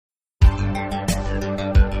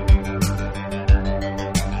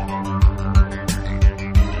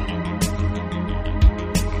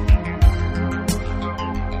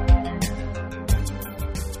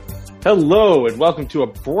Hello, and welcome to a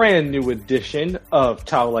brand new edition of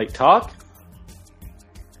Towel Light Talk.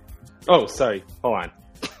 Oh, sorry. Hold on.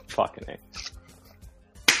 Fucking A.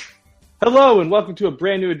 Hello, and welcome to a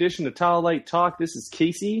brand new edition of Towel Light Talk. This is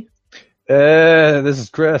Casey. This is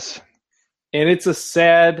Chris. And it's a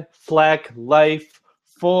sad flack life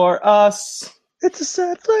for us. It's a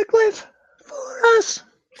sad flack life for us.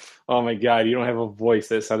 Oh my god, you don't have a voice.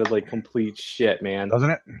 That sounded like complete shit, man. Doesn't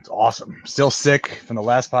it? It's awesome. Still sick from the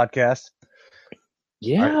last podcast.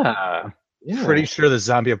 Yeah. Pretty sure the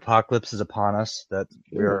zombie apocalypse is upon us. That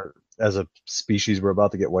we're, as a species, we're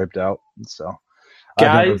about to get wiped out. So, guys,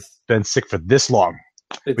 I've never been sick for this long.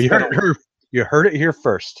 You heard it here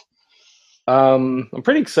first. I'm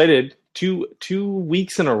pretty excited. Two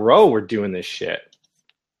weeks in a row we're doing this shit.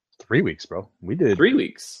 3 weeks, bro. We did 3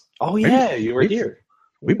 weeks. Oh yeah, you were here.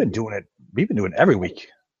 We've been doing it. We've been doing it every week.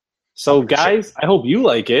 So, guys, I hope you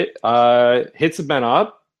like it. Hits have been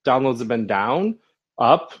up. Downloads have been down.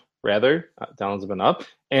 Up, rather. Downloads have been up.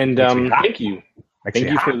 And thank you.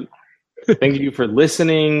 Thank you for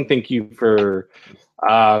listening. Thank you for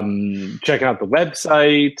checking out the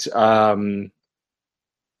website.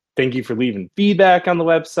 Thank you for leaving feedback on the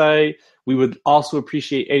website. We would also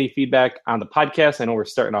appreciate any feedback on the podcast. I know we're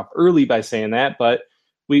starting off early by saying that, but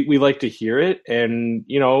we like to hear it. And,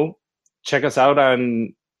 check us out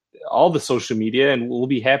on all the social media, and we'll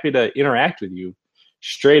be happy to interact with you.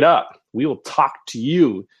 Straight up. We will talk to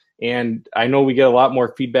you. And I know we get a lot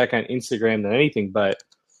more feedback on Instagram than anything, but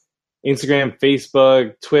Instagram,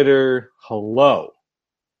 Facebook, Twitter, hello.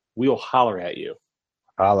 We'll holler at you.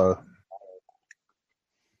 Holla.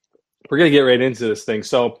 We're going to get right into this thing.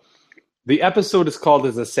 So the episode is called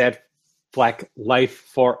As a Sad Flack Life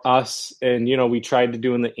for Us. And, we tried to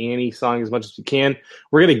do in the Annie song as much as we can.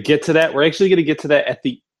 We're going to get to that. We're actually going to get to that at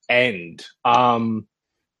the end. And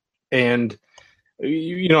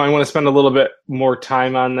I want to spend a little bit more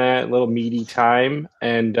time on that, a little meaty time.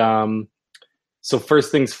 And so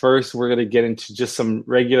first things first, we're going to get into just some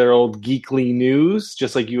regular old geekly news,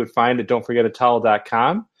 just like you would find at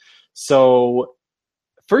don'tforgetatowel.com. So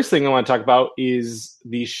first thing I want to talk about is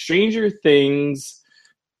the Stranger Things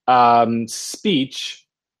speech.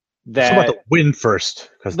 That about the win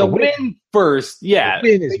first. Because the win first, yeah.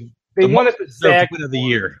 The win is they won it the win of the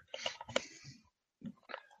year.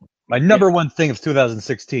 My number one thing of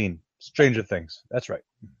 2016, Stranger Things. That's right.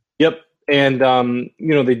 Yep. And,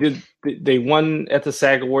 they won at the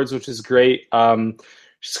SAG Awards, which is great.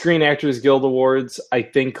 Screen Actors Guild Awards, I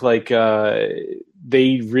think,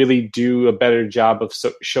 they really do a better job of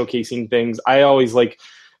showcasing things. I always like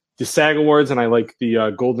the SAG Awards, and I like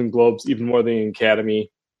the Golden Globes even more than the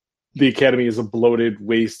Academy. The Academy is a bloated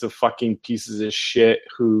waste of fucking pieces of shit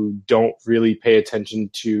who don't really pay attention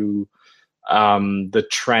to the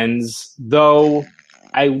trends. Though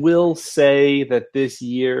I will say that this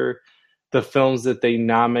year, the films that they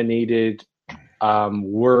nominated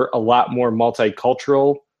were a lot more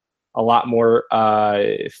multicultural, a lot more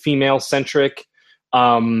female-centric.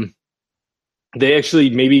 They actually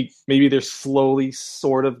maybe they're slowly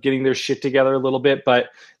sort of getting their shit together a little bit. But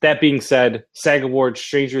that being said, SAG Awards,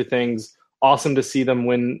 Stranger Things, awesome to see them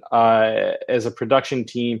win as a production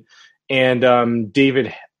team. And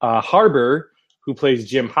David Harbour, who plays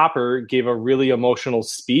Jim Hopper, gave a really emotional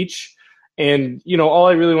speech. And, all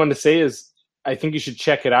I really wanted to say is I think you should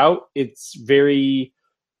check it out. It's very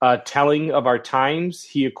telling of our times.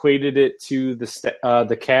 He equated it to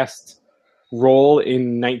the cast role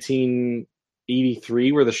in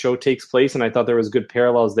 1983 where the show takes place, and I thought there was good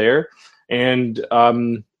parallels there. And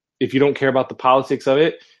if you don't care about the politics of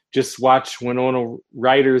it, just watch Winona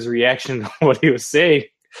Ryder's reaction to what he was saying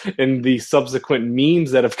and the subsequent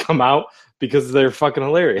memes that have come out because they're fucking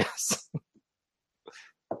hilarious.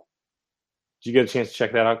 Did you get a chance to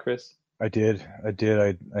check that out, Chris? I did.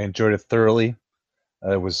 I enjoyed it thoroughly.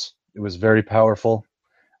 It was very powerful.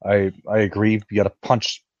 I agree. You got to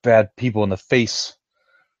punch bad people in the face.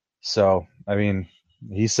 So, I mean,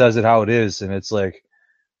 he says it how it is, and it's like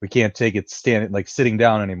we can't take it sitting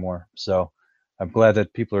down anymore. So, I'm glad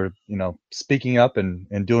that people are, speaking up and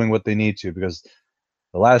doing what they need to, because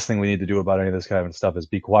the last thing we need to do about any of this kind of stuff is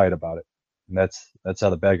be quiet about it. And that's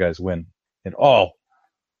how the bad guys win in all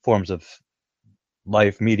forms of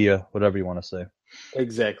life, media, whatever you want to say.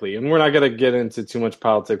 Exactly. And we're not going to get into too much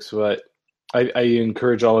politics, but I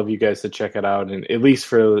encourage all of you guys to check it out, and at least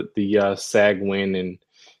for the SAG win and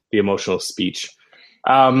the emotional speech.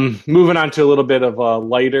 Moving on to a little bit of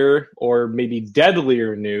lighter or maybe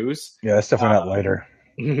deadlier news. Yeah, that's definitely not lighter.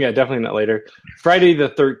 Yeah, definitely not lighter. Friday the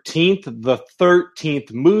 13th, the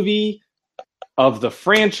 13th movie of the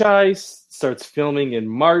franchise, starts filming in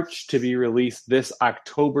March to be released this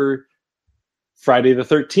October Friday the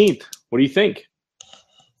 13th. What do you think?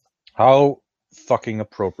 How fucking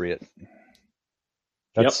appropriate.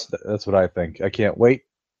 That's what I think. I can't wait.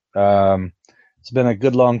 It's been a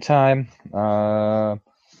good long time. That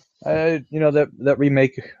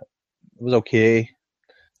remake was okay.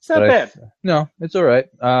 It's not bad. No, it's all right.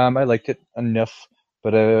 I liked it enough,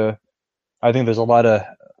 but I think there's a lot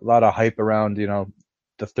of hype around the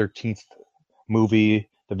 13th movie.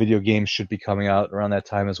 The video game should be coming out around that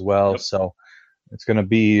time as well. Yep. So it's going to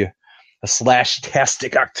be a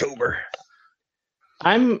slash-tastic October.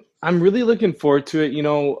 I'm really looking forward to it.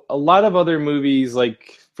 A lot of other movies,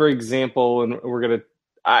 like for example, and we're gonna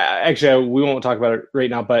we won't talk about it right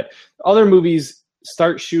now, but other movies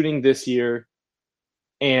start shooting this year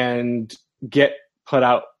and get put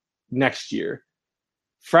out next year.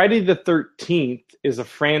 Friday the 13th is a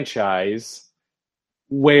franchise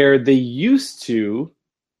where they used to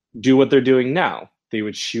do what they're doing now. They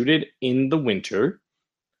would shoot it in the winter,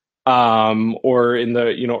 or in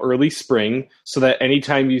the early spring, so that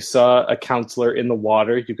anytime you saw a counselor in the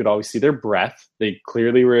water, you could always see their breath. They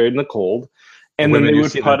clearly were in the cold, and then they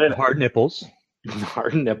would put it hard nipples,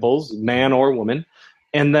 man or woman,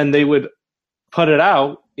 and then they would put it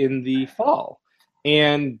out in the fall,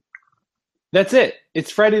 and that's it.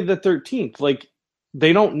 It's Friday the 13th. Like,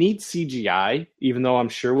 they don't need CGI, even though I'm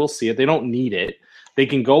sure we'll see it. They don't need it. They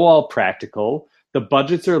can go all practical. The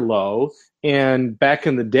budgets are low. And back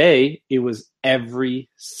in the day, it was every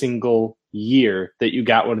single year that you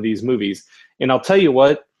got one of these movies. And I'll tell you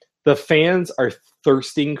what, the fans are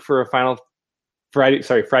thirsting for a Friday the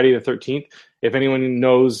 13th. If anyone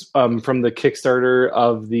knows from the Kickstarter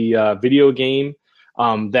of the video game,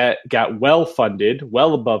 that got well funded,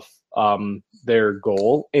 well above their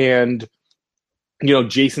goal. And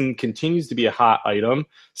Jason continues to be a hot item.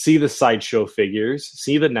 See the Sideshow figures,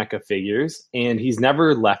 see the NECA figures, and he's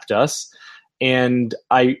never left us. And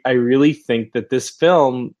I really think that this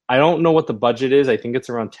film, I don't know what the budget is. I think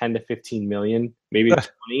it's around 10 to 15 million, maybe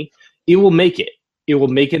 20. It will make it. It will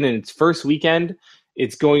make it in its first weekend.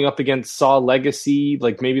 It's going up against Saw Legacy,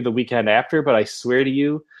 like maybe the weekend after. But I swear to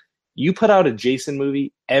you, you put out a Jason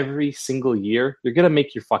movie every single year, you're going to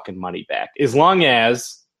make your fucking money back. As long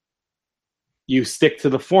as you stick to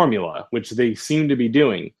the formula, which they seem to be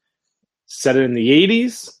doing. Set it in the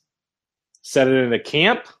 80s, set it in a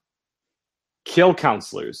camp, kill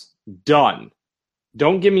counselors. Done.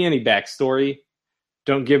 Don't give me any backstory.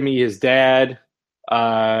 Don't give me his dad.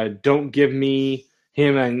 Don't give me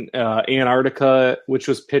him in Antarctica, which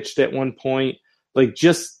was pitched at one point. Like,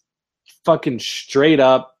 just fucking straight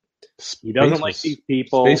up. He doesn't like these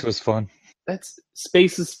people. Space was fun.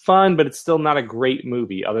 Space is fun, but it's still not a great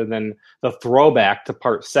movie other than the throwback to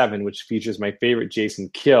part 7, which features my favorite Jason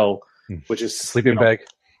kill, which is sleeping bag.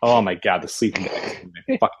 Oh my God, the sleeping bag.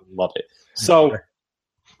 I fucking love it. So,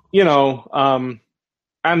 we're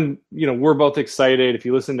both excited. If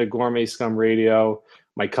you listen to Gourmet Scum Radio,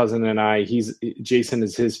 my cousin and I, Jason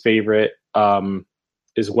is his favorite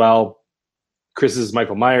as well. Chris is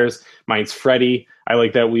Michael Myers. Mine's Freddy. I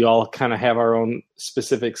like that we all kind of have our own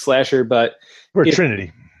specific slasher, but we're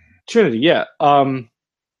Trinity. Trinity, yeah. I'm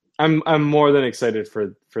more than excited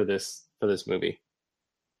for this movie.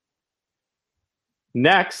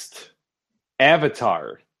 Next,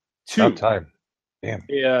 Avatar 2. About time. Damn.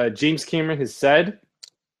 James Cameron has said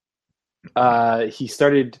he's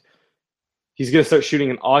going to start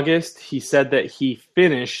shooting in August. He said that he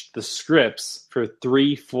finished the scripts for 2,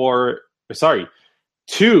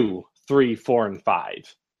 3, 4, and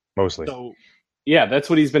 5. Mostly. So, yeah, that's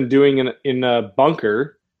what he's been doing in a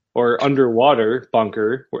bunker or underwater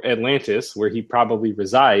bunker, or Atlantis, where he probably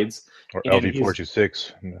resides. Or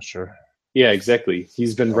LV-426, I'm not sure. Yeah, exactly.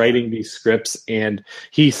 He's been writing these scripts, and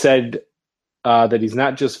he said that he's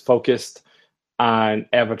not just focused on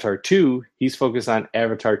Avatar 2, he's focused on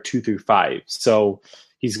Avatar 2 through 5. So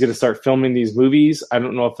he's going to start filming these movies. I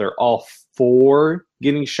don't know if they're all 4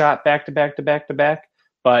 getting shot back to back to back to back,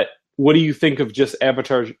 but what do you think of just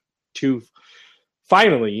Avatar 2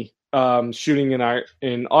 finally shooting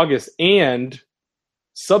in August, and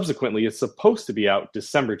subsequently it's supposed to be out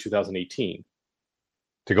December 2018?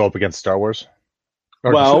 To go up against Star Wars?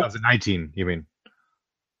 Or 2019, you mean?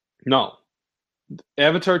 No.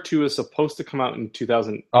 Avatar 2 is supposed to come out in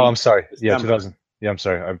 2000. Oh, I'm sorry. Yeah, 2000. Yeah, I'm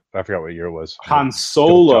sorry. I forgot what year it was. Han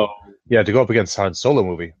Solo. To go up against Han Solo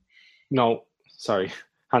movie. No, sorry.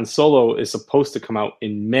 Han Solo is supposed to come out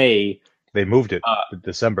in May. They moved it to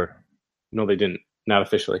December. No, they didn't. Not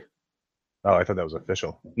officially. Oh, I thought that was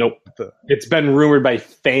official. Nope. It's been rumored by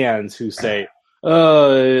fans who say,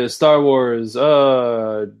 Star Wars,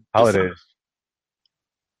 holidays.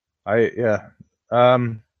 Yeah.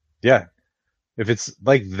 if it's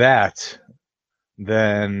like that,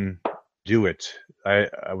 then do it.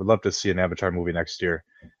 I would love to see an Avatar movie next year.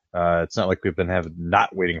 It's not like we've been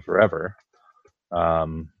not waiting forever.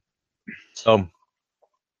 So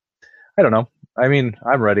I don't know. I mean,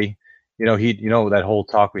 I'm ready. That whole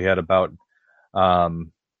talk we had about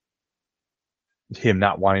um, him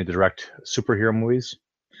not wanting to direct superhero movies.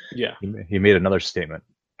 Yeah. He made another statement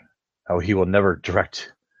how he will never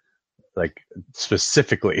direct, like,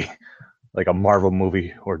 specifically like a Marvel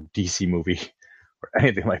movie or DC movie or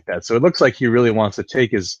anything like that. So it looks like he really wants to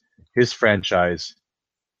take his franchise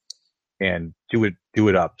and do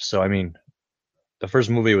it up. So I mean, the first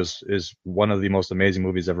movie is one of the most amazing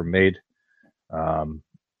movies ever made. Um,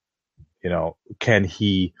 can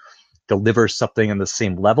he deliver something on the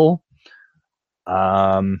same level?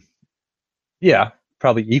 Yeah,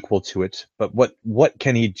 probably equal to it. But what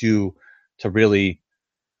can he do to really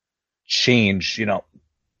change?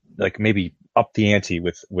 Like maybe up the ante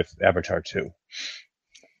with Avatar 2.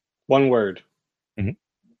 One word. Mhm.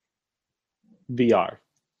 VR.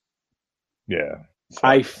 Yeah.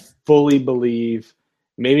 I fully believe,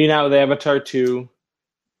 maybe not with Avatar 2,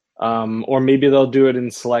 or maybe they'll do it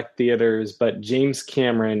in select theaters, but James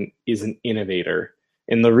Cameron is an innovator.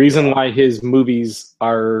 And the reason why his movies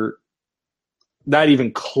are not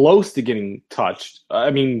even close to getting touched,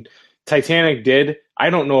 I mean, Titanic did. I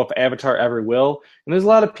don't know if Avatar ever will. And there's a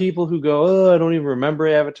lot of people who go, oh, I don't even remember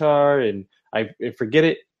Avatar, and I forget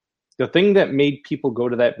it. The thing that made people go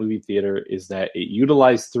to that movie theater is that it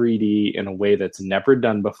utilized 3D in a way that's never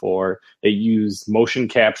done before. It used motion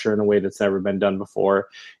capture in a way that's never been done before.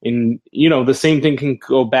 And, the same thing can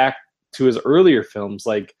go back to his earlier films,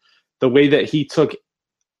 like the way that he took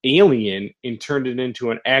Alien and turned it into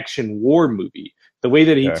an action war movie. The way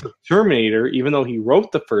that he took Terminator, even though he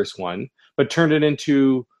wrote the first one, but turned it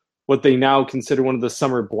into what they now consider one of the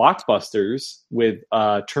summer blockbusters with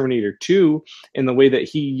Terminator 2, and the way that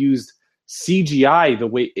he used CGI the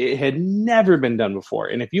way it had never been done before.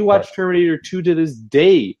 And if you watch Terminator 2 to this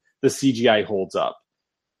day, the CGI holds up.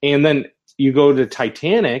 And then you go to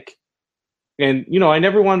Titanic, and, I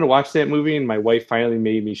never wanted to watch that movie, and my wife finally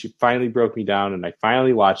made me. She finally broke me down, and I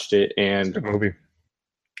finally watched it. And good movie.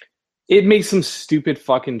 It makes some stupid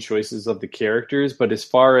fucking choices of the characters, but as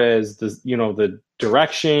far as the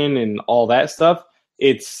direction and all that stuff,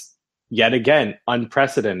 it's yet again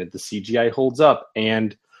unprecedented. The CGI holds up,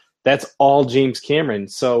 and that's all James Cameron.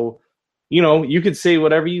 So, you could say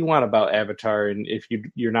whatever you want about Avatar, and if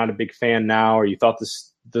you're not a big fan now, or you thought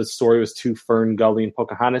the story was too Fern Gully and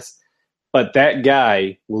Pocahontas, but that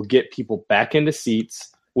guy will get people back into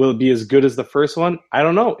seats. Will it be as good as the first one? I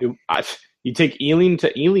don't know. You take Alien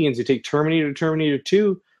to Aliens, you take Terminator to Terminator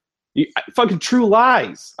 2. Fucking True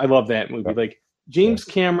Lies. I love that movie. Like, James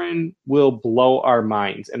Cameron will blow our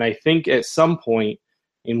minds. And I think at some point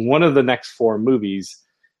in one of the next 4 movies,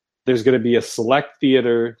 there's going to be a select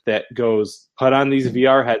theater that goes, put on these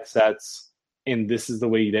VR headsets, and this is the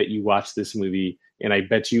way that you watch this movie. And I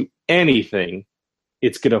bet you anything,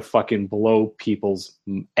 it's going to fucking blow people's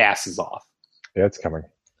asses off. Yeah, it's coming.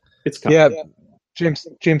 It's coming. Yeah.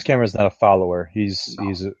 James Cameron's not a follower. He's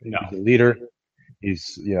a leader.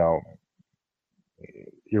 He's you're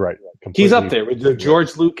right. Completely. He's up there with the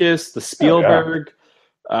George Lucas, the Spielberg,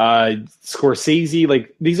 Scorsese.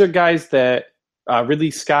 Like, these are guys that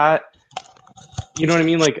Ridley Scott. You know what I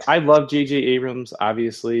mean? Like, I love J.J. Abrams,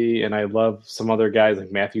 obviously, and I love some other guys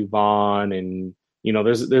like Matthew Vaughn, and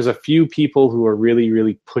there's a few people who are really,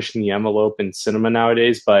 really pushing the envelope in cinema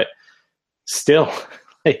nowadays, but still.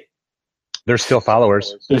 They're still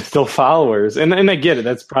followers. They're still followers. And I get it.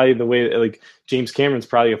 That's probably the way, like, James Cameron's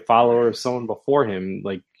probably a follower of someone before him,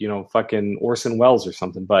 like, fucking Orson Welles or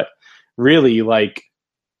something. But really, like,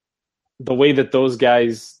 the way that those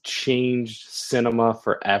guys changed cinema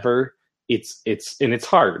forever, it's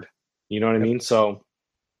hard. You know what I mean? So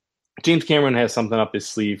James Cameron has something up his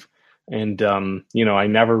sleeve, and, I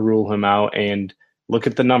never rule him out. And look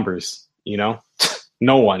at the numbers,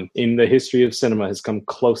 no one in the history of cinema has come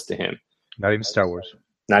close to him. Not even Star Wars.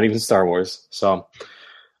 Not even Star Wars. So,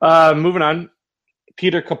 moving on.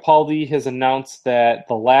 Peter Capaldi has announced that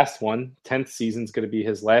the last one, 10th season, is going to be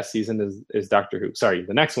his last season as Doctor Who. Sorry,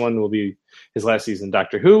 the next one will be his last season,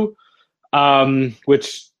 Doctor Who,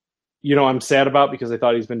 which, I'm sad about because I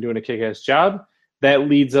thought he's been doing a kick-ass job. That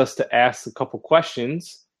leads us to ask a couple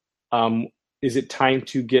questions. Is it time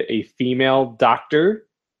to get a female doctor?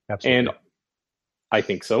 Absolutely. And I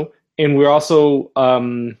think so. And we're also...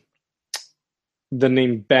 the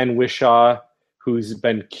name Ben Whishaw, who's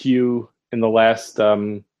been Q in the last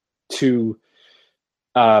 2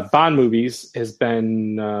 Bond movies has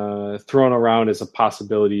been thrown around as a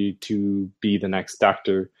possibility to be the next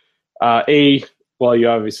Doctor. Well, you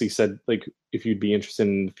obviously said like if you'd be interested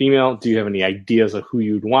in the female. Do you have any ideas of who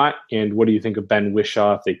you'd want, and what do you think of Ben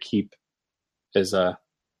Whishaw if they keep as a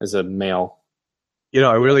male?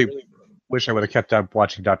 I really wish I would have kept up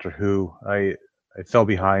watching Doctor Who. I fell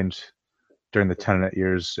behind during the Tenet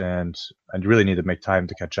years, and I really need to make time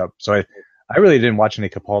to catch up. So I really didn't watch any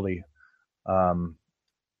Capaldi.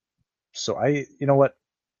 So you know what,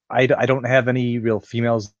 I don't have any real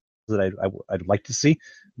females that I'd like to see.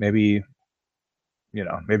 Maybe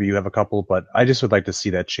maybe you have a couple, but I just would like to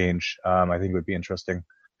see that change. I think it would be interesting.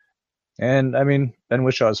 And I mean, Ben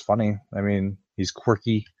Whishaw is funny. I mean, he's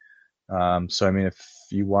quirky. So I mean, if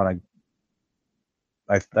you want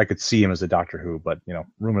to, I could see him as a Doctor Who, but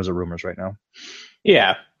rumors are rumors right now.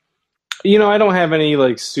 Yeah. I don't have any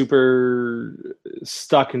like super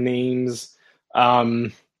stuck names.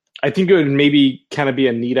 I think it would maybe kind of be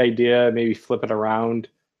a neat idea, maybe flip it around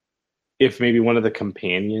if maybe one of the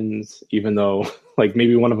companions, even though like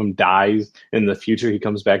maybe one of them dies in the future, he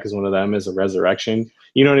comes back as one of them as a resurrection.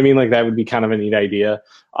 You know what I mean? Like that would be kind of a neat idea.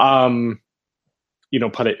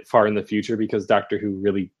 Put it far in the future because Doctor Who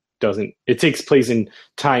really doesn't, it takes place in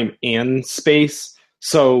time and space.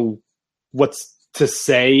 So what's to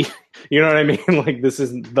say, you know what I mean? Like this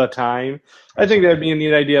isn't the time. I think that'd be a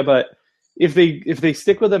neat idea, but if they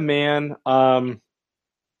stick with a man, Ben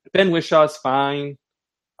Wishaw's fine.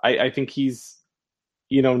 I think he's,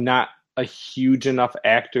 not a huge enough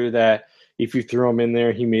actor that if you throw him in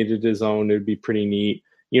there, he made it his own. It'd be pretty neat.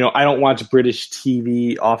 I don't watch British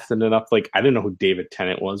TV often enough. Like, I didn't know who David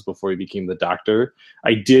Tennant was before he became the Doctor.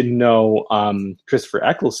 I did know Christopher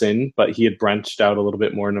Eccleston, but he had branched out a little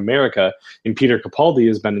bit more in America. And Peter Capaldi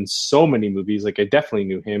has been in so many movies. Like, I definitely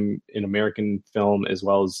knew him in American film as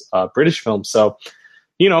well as British film. So,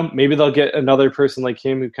 maybe they'll get another person like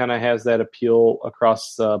him who kind of has that appeal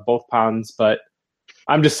across both ponds. But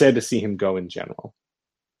I'm just sad to see him go in general.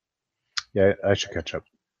 Yeah, I should catch up.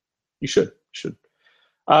 You should.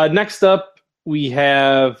 Next up, we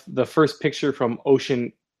have the first picture from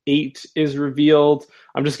Ocean 8 is revealed.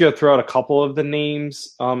 I'm just going to throw out a couple of the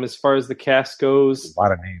names as far as the cast goes. A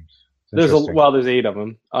lot of names. There's 8 of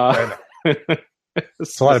them.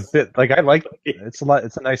 It's a lot of bit. Like I like it's a lot.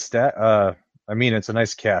 It's a nice stat. I mean, it's a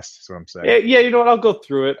nice cast. Is what I'm saying. Yeah, you know what? I'll go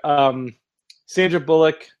through it. Sandra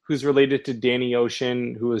Bullock, who's related to Danny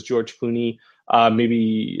Ocean, who was George Clooney,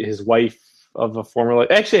 maybe his wife of a former life.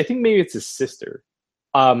 Actually, I think maybe it's his sister.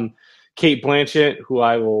 Kate Blanchett, who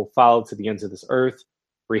I will follow to the ends of this earth.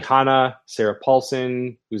 Rihanna, Sarah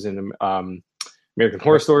Paulson, who's in American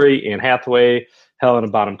Horror Story, Anne Hathaway, Helena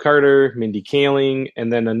Bonham Carter, Mindy Kaling,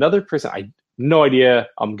 and then another person. I no idea.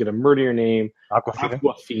 I'm gonna murder your name.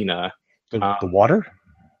 Awkwafina. The water?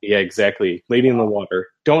 Yeah, exactly. Lady in the Water.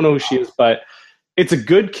 Don't know who she is, but it's a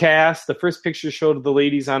good cast. The first picture showed the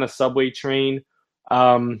ladies on a subway train.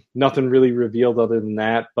 Nothing really revealed other than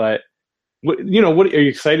that. But what are you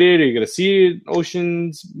excited? Are you going to see an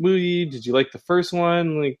Ocean's movie? Did you like the first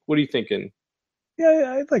one? Like, what are you thinking?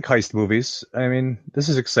 Yeah, I like heist movies. I mean, this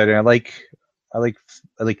is exciting. I like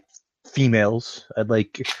females. I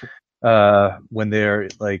like when they're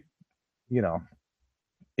like,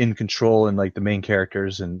 in control and like the main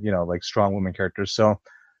characters and like strong women characters. So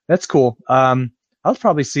that's cool. I'll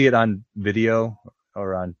probably see it on video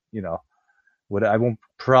or on I won't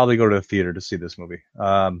probably go to the theater to see this movie.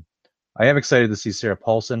 I am excited to see Sarah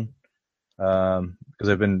Paulson because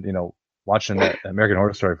I've been watching that American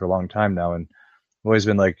Horror Story for a long time now, and I've always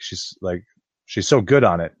been like she's so good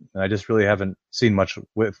on it, and I just really haven't seen much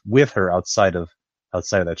with her outside of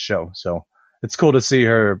that show. So it's cool to see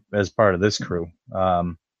her as part of this crew.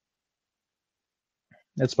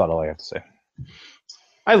 That's about all I have to say.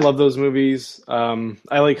 I love those movies.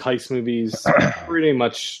 I like heist movies pretty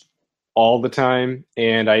much all the time,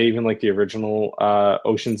 and I even like the original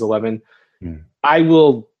Ocean's 11. I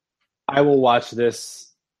will watch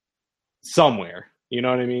this somewhere. You know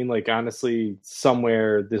what I mean? Like honestly,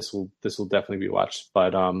 somewhere this will definitely be watched,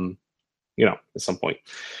 but at some point.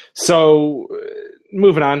 So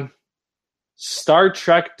moving on, Star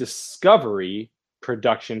Trek Discovery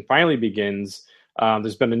production finally begins.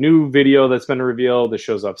 There's been a new video that's been revealed that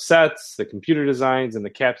shows off sets, the computer designs, and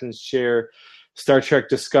the captain's chair. Star Trek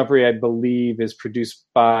Discovery, I believe, is produced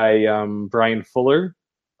by Brian Fuller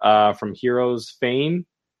from Heroes fame,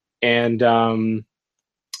 and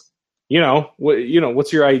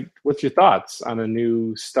what's your thoughts on a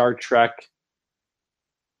new Star Trek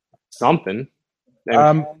something?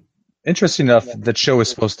 Interesting enough, that show is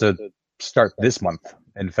supposed to start this month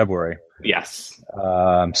in February. Yes.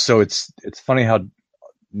 So it's funny how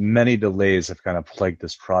many delays have kind of plagued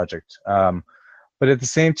this project. But at the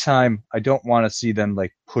same time, I don't want to see them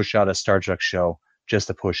like push out a Star Trek show just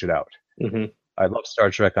to push it out. Mm-hmm. I love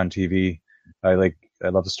Star Trek on TV. I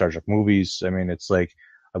love the Star Trek movies. I mean, it's like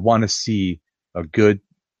I want to see a good,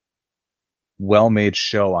 well-made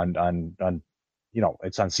show on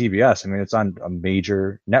it's on CBS. I mean, it's on a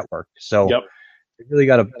major network. So Yep. they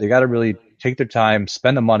got to really take their time,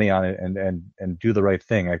 spend the money on it, and do the right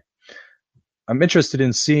thing. I'm interested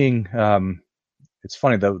in seeing. It's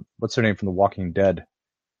funny though. What's her name from The Walking Dead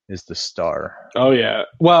is the star. Oh yeah.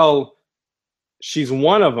 Well, she's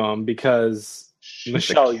one of them because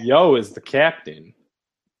Michelle Yeoh is the captain.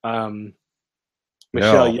 Michelle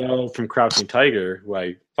Yeoh from Crouching Tiger, who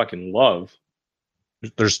I fucking love.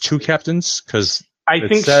 There's two captains because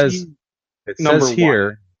it says here.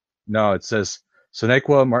 One. No, it says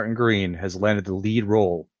Sonequa Martin Green has landed the lead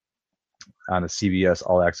role on the CBS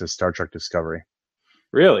All Access Star Trek Discovery.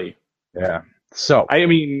 Really? Yeah. So I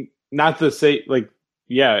mean, not to say like,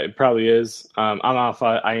 yeah, it probably is. I'm off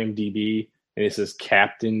IMDb, and it says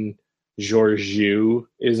Captain Georgiou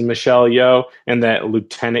is Michelle Yeoh, and that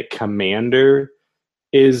Lieutenant Commander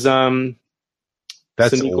is that's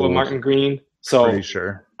Sonequa Martin Green. So pretty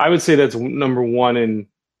sure. I would say that's number one in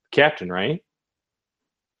Captain, right?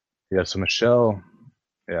 Yeah. So Michelle.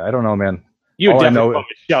 Yeah, I don't know, man. You would definitely put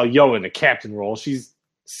Michelle Yeoh in the captain role. She's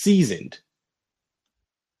seasoned.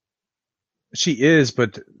 She is,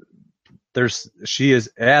 but she is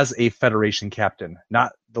as a Federation captain,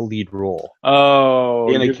 not the lead role.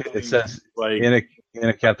 Oh, it says like in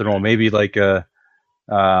a captain role, maybe like a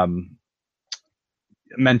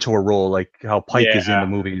mentor role, like how Pike is in the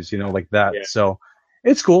movies, like that. Yeah. So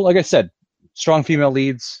it's cool. Like I said, strong female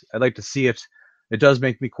leads. I'd like to see it. It does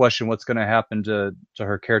make me question what's going to happen to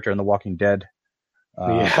her character in The Walking Dead.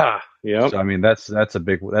 Yeah. So I mean, that's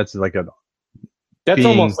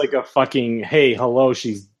almost like a fucking hey, hello,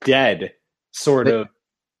 she's dead sort of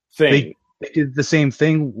thing. They did the same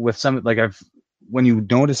thing with some when you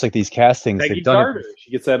notice like these castings. Peggy Carter,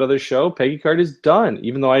 she gets that other show. Peggy Carter's done,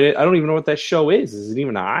 even though I don't even know what that show is. Is it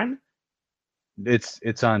even on?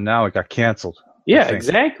 It's on now. It got canceled. Yeah,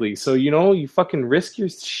 exactly. So you fucking risk your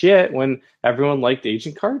shit when everyone liked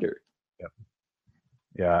Agent Carter.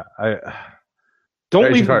 Yeah.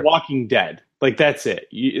 Don't leave The Walking Dead. Like that's it.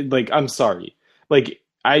 I'm sorry. Like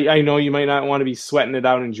I know you might not want to be sweating it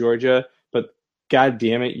out in Georgia, but god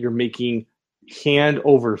damn it, you're making hand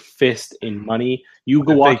over fist in money. You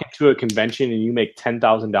go walk into a convention and you make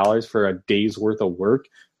 $10,000 for a day's worth of work.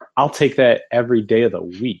 I'll take that every day of the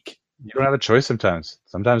week. You don't have a choice sometimes.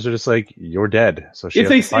 Sometimes they're just like, you're dead. So if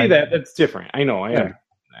they say that, that's different. I know. I understand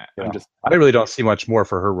that. Yeah. I really don't see much more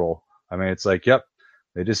for her role. I mean, it's like, yep,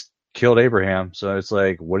 they just killed Abraham. So it's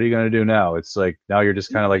like, what are you going to do now? It's like, now you're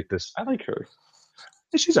just kind of like this. I like her.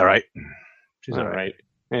 She's all right. She's all right.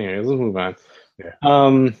 Anyways, let's move on.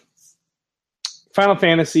 Yeah. Final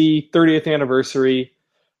Fantasy 30th anniversary.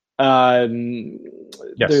 Yes.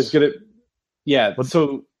 There's gonna,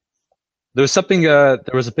 so there was something. There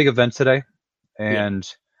was a big event today, and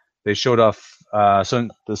they showed off. So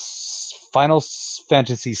this Final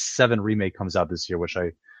Fantasy VII remake comes out this year, which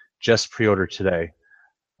I just pre-ordered today.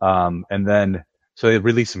 And then so they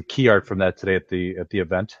released some key art from that today at the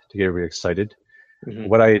event to get everybody excited.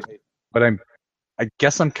 Mm-hmm. I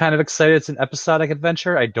guess I'm kind of excited. It's an episodic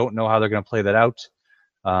adventure. I don't know how they're going to play that out,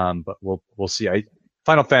 but we'll see.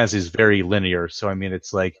 Final Fantasy is very linear, so I mean,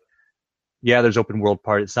 it's like, yeah, there's open world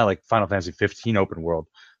part. It's not like Final Fantasy 15 open world.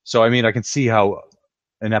 So I mean, I can see how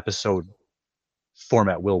an episode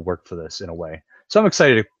format will work for this in a way. So I'm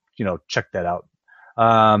excited to check that out.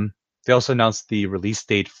 They also announced the release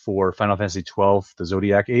date for Final Fantasy 12: The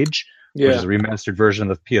Zodiac Age, which is a remastered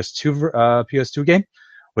version of the PS2 game,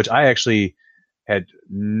 which I actually had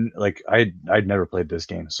I'd never played this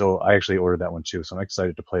game, so I actually ordered that one too. So I'm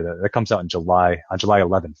excited to play that. That comes out on July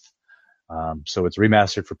 11th. So it's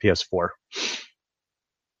remastered for PS4.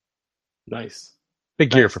 Nice.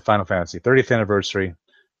 Big year for Final Fantasy. 30th anniversary,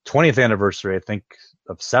 20th anniversary, I think,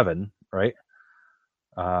 of 7, right?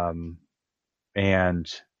 And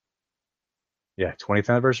yeah, 20th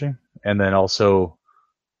anniversary, and then also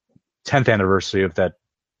 10th anniversary of that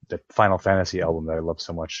Final Fantasy album that I love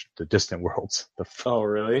so much, The Distant Worlds. Oh,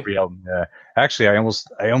 really? Album. Actually, I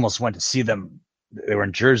almost went to see them. They were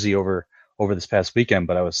in Jersey over this past weekend,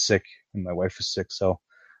 but I was sick and my wife was sick, so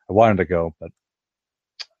I wanted to go, but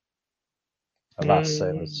alas,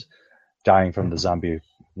 I was dying from the zombie,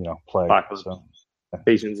 plague. So,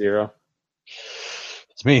 Patient Zero.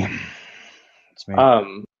 It's me.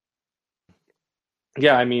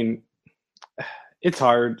 Yeah, I mean, it's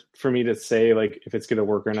hard for me to say like if it's going to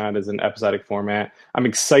work or not as an episodic format. I'm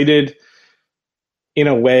excited in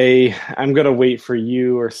a way. I'm going to wait for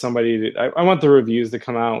you or somebody to. I want the reviews to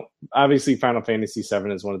come out. Obviously, Final Fantasy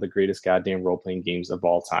VII is one of the greatest goddamn role playing games of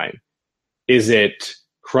all time. Is it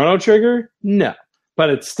Chrono Trigger? No, but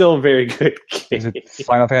it's still a very good game. Is it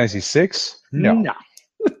Final Fantasy VI? No.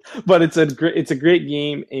 But it's a great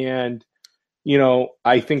game, and you know,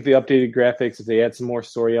 I think the updated graphics, if they add some more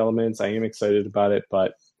story elements, I am excited about it,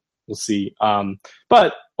 but we'll see.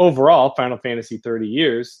 But overall, Final Fantasy 30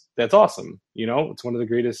 years, that's awesome. You know, it's one of the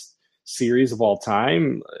greatest series of all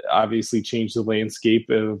time. Obviously changed the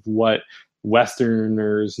landscape of what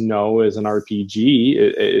Westerners know as an RPG.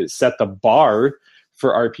 It set the bar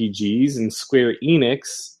for RPGs, and Square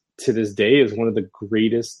Enix to this day is one of the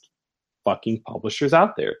greatest fucking publishers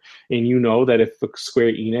out there. And you know that if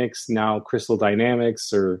Square Enix, now Crystal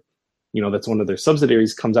Dynamics, or you know, that's one of their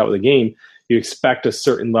subsidiaries, comes out with a game, you expect a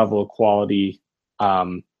certain level of quality,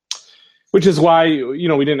 which is why, you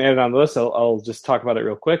know, we didn't add it on the list. I'll just talk about it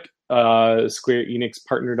real quick. Square Enix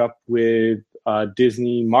partnered up with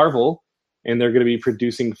Disney Marvel, and they're going to be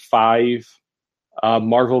producing 5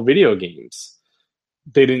 Marvel video games.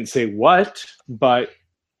 They didn't say what, but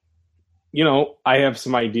you know, I have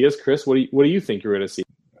some ideas. Chris, what do you think you're going to see?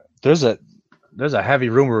 There's a heavy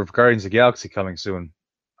rumor of Guardians of the Galaxy coming soon.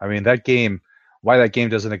 I mean, that game, why that game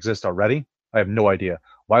doesn't exist already, I have no idea.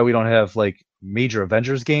 Why we don't have like major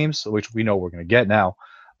Avengers games, which we know we're going to get now.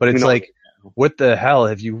 But it's like, what the hell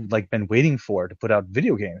have you like been waiting for to put out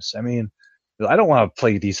video games? I mean, I don't want to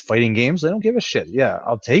play these fighting games. I don't give a shit. Yeah,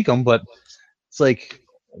 I'll take them, but it's like,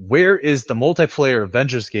 where is the multiplayer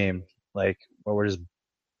Avengers game? Like, where we're just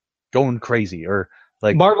going crazy, or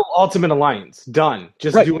like Marvel Ultimate Alliance, done.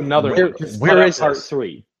 Just do another one. Where is part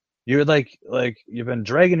 3? You're like you've been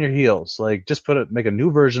dragging your heels. Like, just make a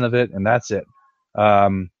new version of it, and that's it.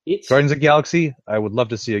 Guardians of the Galaxy, I would love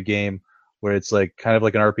to see a game where it's like kind of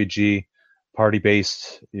like an RPG, party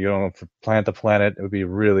based. You know, for planet to planet, it would be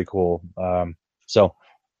really cool. So,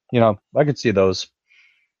 you know, I could see those.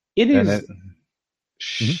 It is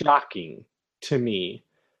shocking to me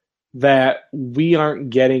that we aren't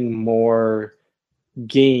getting more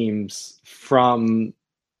games from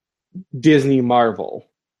Disney Marvel.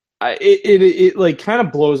 It like kind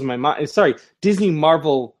of blows my mind. Sorry, Disney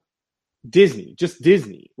Marvel, just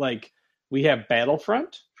Disney. Like, we have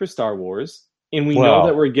Battlefront for Star Wars, and we know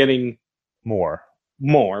that we're getting more,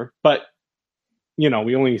 but you know,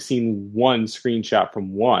 we only seen one screenshot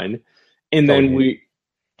from one, and then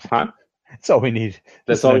That's all we need.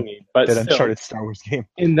 That's all we need. But that Uncharted Star Wars game.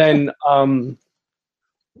 And then,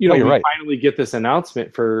 you know, we finally get this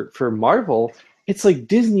announcement for Marvel. It's like,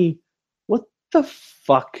 Disney, what the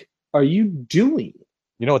fuck are you doing?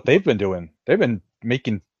 You know what they've been doing? They've been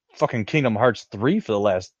making fucking Kingdom Hearts 3 for the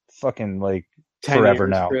last fucking like 10 forever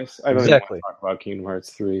years, now. Chris. I don't even want to talk about Kingdom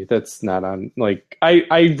Hearts 3. That's not on. Like,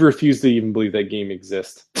 I refuse to even believe that game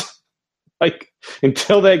exists. Like,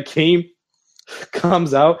 until that game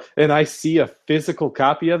comes out and I see a physical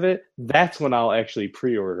copy of it, that's when I'll actually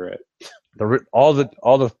pre-order it. All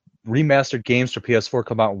the remastered games for PS4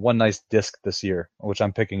 come out in one nice disc this year, which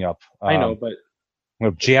I'm picking up. I know, but I'm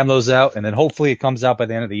gonna jam those out, and then hopefully it comes out by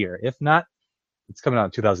the end of the year. If not, it's coming out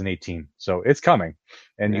in 2018, so it's coming.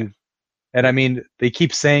 And I mean, they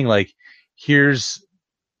keep saying like, we're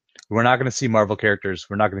not going to see Marvel characters,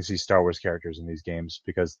 we're not going to see Star Wars characters in these games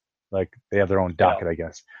because like they have their own docket, I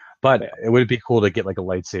guess. But it would be cool to get like a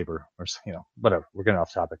lightsaber or, you know, whatever. We're getting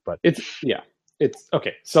off topic, but it's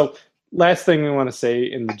okay. So last thing we want to say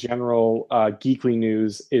in the general geekly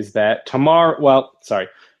news is that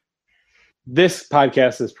this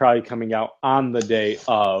podcast is probably coming out on the day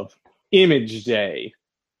of Image Day.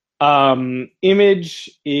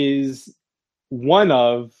 Image is one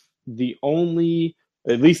of the only,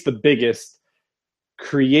 at least the biggest,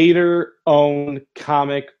 creator-owned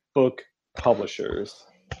comic book publishers.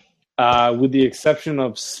 With the exception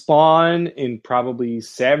of Spawn and probably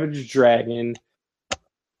Savage Dragon,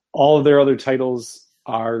 all of their other titles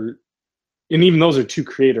are, and even those are 2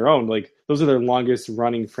 creator-owned, like those are their longest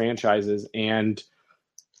running franchises, and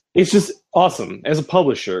it's just awesome as a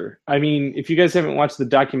publisher. I mean, if you guys haven't watched the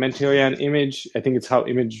documentary on Image, I think it's How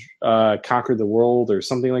Image Conquered the World or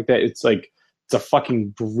something like that. It's a fucking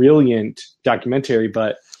brilliant documentary,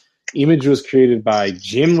 but Image was created by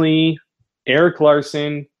Jim Lee, Eric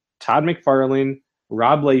Larson, Todd McFarlane,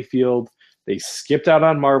 Rob Liefeld. They skipped out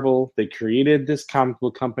on Marvel. They created this comic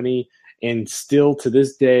book company, and still to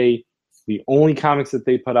this day, the only comics that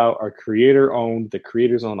they put out are creator-owned. The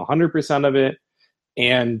creators own 100% of it,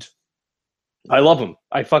 and I love them.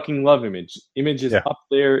 I fucking love Image. Image is up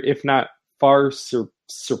there, if not far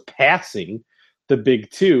surpassing the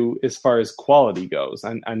big two as far as quality goes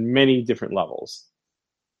on many different levels.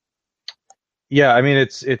 Yeah, I mean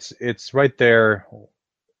it's right there,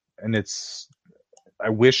 and I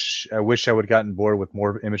wish I would have gotten bored with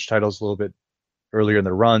more Image titles a little bit earlier in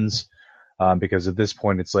the runs, because at this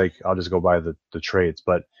point it's like I'll just go buy the trades.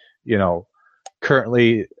 But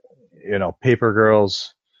currently, Paper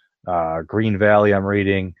Girls, Green Valley, I'm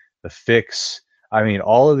reading The Fix. I mean,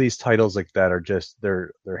 all of these titles like that are just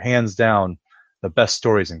they're hands down the best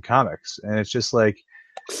stories in comics, and it's just like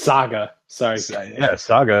Saga. Sorry. Yeah,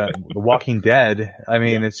 Saga, The Walking Dead. I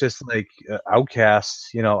mean, It's just like Outcast.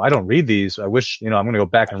 I don't read these. I wish, I'm going to go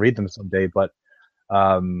back and read them someday, but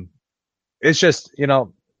it's just, they're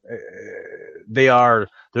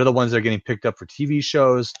the ones that are getting picked up for TV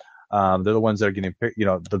shows. They're the ones that are getting picked,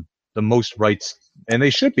 the most rights, and they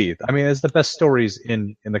should be. I mean, it's the best stories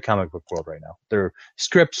in the comic book world right now. They're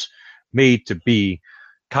scripts made to be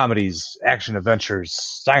comedies, action adventures,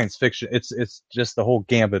 science fiction. It's just the whole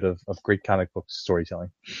gambit of great comic book storytelling.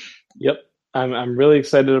 Yep. I'm really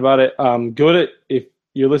excited about it. If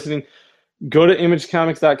you're listening, go to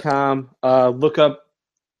imagecomics.com, look up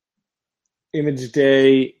Image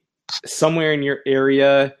Day somewhere in your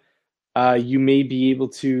area. You may be able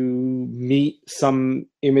to meet some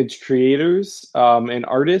Image creators and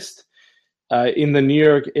artists. In the New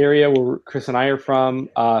York area where Chris and I are from,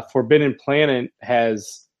 Forbidden Planet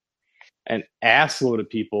has an assload of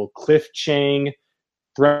people. Cliff Chang,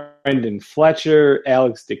 Brendan Fletcher,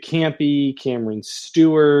 Alex DeCampi, Cameron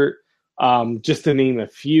Stewart, just to name a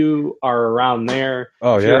few, are around there.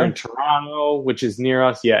 Oh, if you're in Toronto, which is near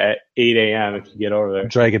us, at 8 a.m. if you get over there. I'm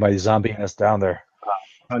trying to get my zombie ass down there.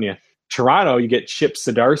 Toronto, you get Chip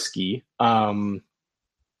Zdarsky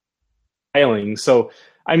filing. So,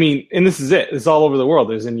 I mean, and this is it. It's all over the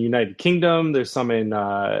world. There's in the United Kingdom. There's some in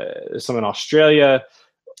Australia.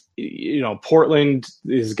 Portland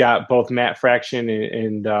has got both Matt Fraction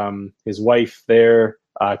and his wife there,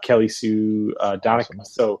 Kelly Sue Donica. Awesome.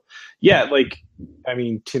 So,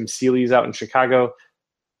 Tim Seeley's out in Chicago.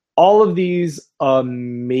 All of these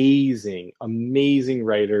amazing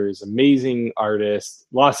writers, amazing artists.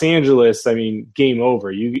 Los Angeles, game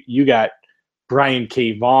over. You got Brian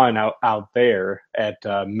K. Vaughan out there at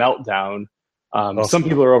Meltdown. Some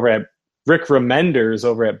people are over at Rick Remender's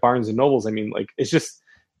over at Barnes and Nobles. It's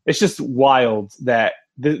just wild that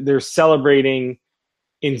they're celebrating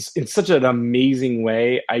in such an amazing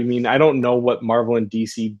way. I don't know what Marvel and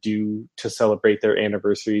DC do to celebrate their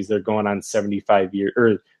anniversaries. They're going on 75 years,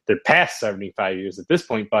 or they're past 75 years at this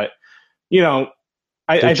point. But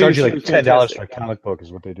I charge you like $10 for a comic book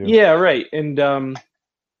is what they do. Yeah, right. And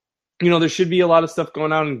there should be a lot of stuff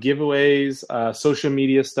going on in giveaways, social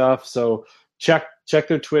media stuff. So check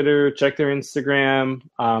their Twitter, check their Instagram,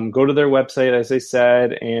 go to their website, as I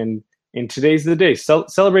said, and today's the day.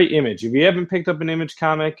 Celebrate Image. If you haven't picked up an Image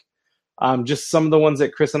comic, just some of the ones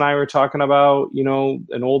that Chris and I were talking about,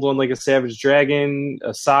 an old one like a Savage Dragon,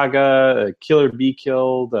 a Saga, a Killer Be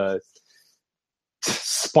Killed, a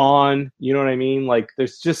Spawn, you know what I mean?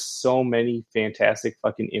 There's just so many fantastic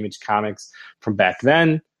fucking Image comics from back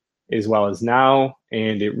then as well as now,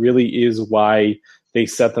 and it really is why they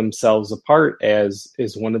set themselves apart as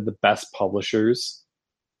one of the best publishers.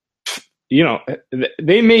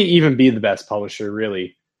 They may even be the best publisher,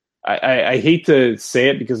 really. I hate to say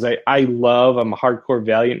it because I'm a hardcore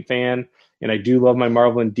Valiant fan, and I do love my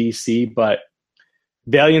Marvel and DC, but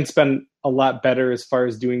Valiant's been a lot better as far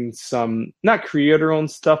as doing some, not creator-owned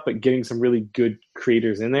stuff, but getting some really good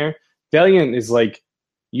creators in there. Valiant is like,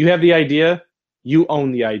 you have the idea, you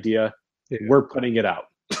own the idea, we're putting it out.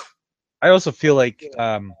 I also feel like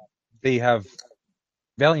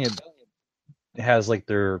Valiant has like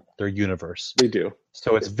their universe. They do.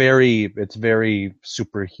 So it's very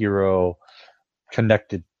superhero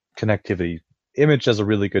connectivity. Image does a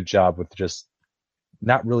really good job with just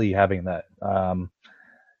not really having that.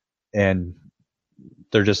 And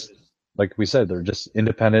they're just, like we said, they're just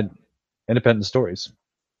independent stories.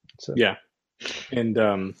 So. Yeah.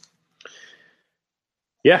 And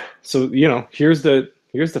so here's the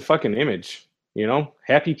fucking Image.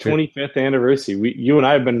 Happy 25th anniversary. You and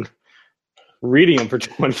I have been reading them for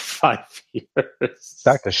 25 years.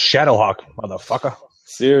 Back to Shadowhawk, motherfucker.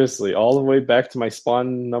 Seriously, all the way back to my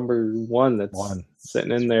Spawn number 1 that's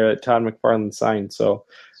sitting in there at Todd McFarlane signed. So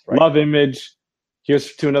Love Image.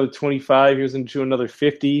 Here's to another 25. Here's into another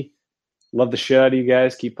 50. Love the shit out of you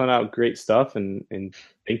guys. Keep putting out great stuff, and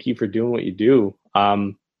thank you for doing what you do. I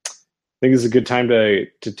think this is a good time to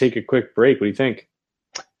take a quick break. What do you think?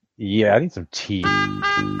 Yeah, I need some tea.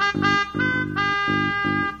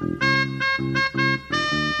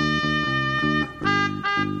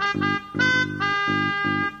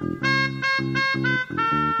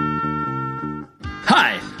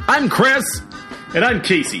 I'm Chris. And I'm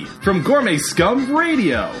Casey from Gourmet Scum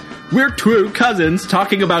Radio. We're two cousins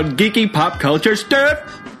talking about geeky pop culture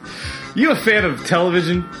stuff. You a fan of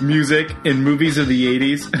television, music, and movies of the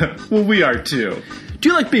 80s? Well, we are too. Do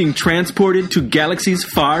you like being transported to galaxies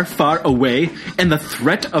far, far away and the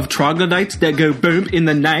threat of troglodytes that go boom in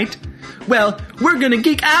the night? Well, we're gonna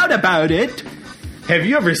geek out about it. Have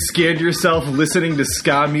you ever scared yourself listening to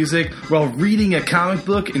ska music while reading a comic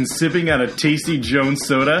book and sipping on a tasty Jones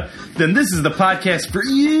soda? Then this is the podcast for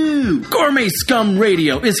you! Gourmet Scum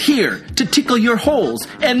Radio is here to tickle your holes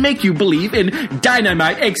and make you believe in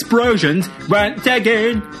dynamite explosions once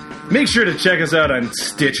again. Make sure to check us out on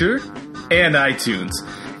Stitcher and iTunes.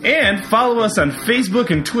 And follow us on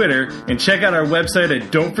Facebook and Twitter, and check out our website at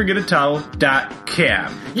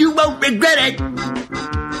don'tforgetatowel.com. You won't regret it!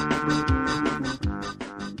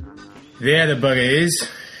 There the bugger is.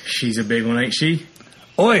 She's a big one, ain't she?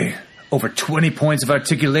 Oi! Over 20 points of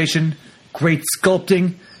articulation, great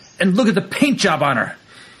sculpting, and look at the paint job on her.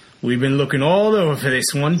 We've been looking all over for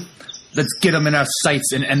this one. Let's get them in our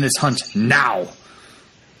sights and end this hunt now.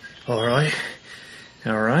 All right.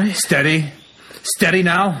 Steady. Steady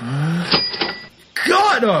now.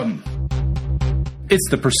 Got him! It's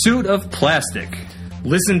the pursuit of plastic.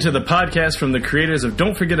 Listen to the podcast from the creators of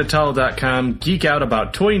Don'tForgetATowel.com. Geek out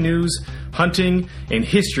about toy news, hunting, and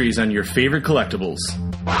histories on your favorite collectibles.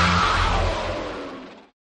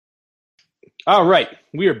 All right,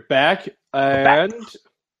 we are back, and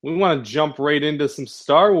we want to jump right into some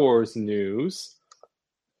Star Wars news.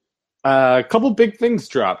 A couple big things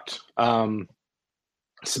dropped.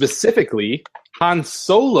 Specifically, Han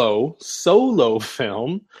Solo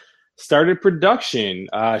film started production,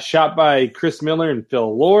 shot by Chris Miller and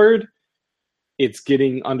Phil Lord. It's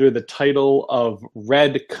getting under the title of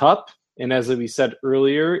Red Cup, and as we said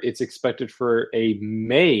earlier, it's expected for a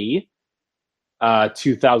May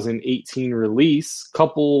 2018 release.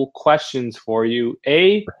 Couple questions for you.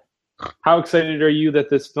 A, how excited are you that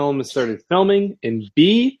this film has started filming? And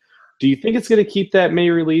B, do you think it's going to keep that May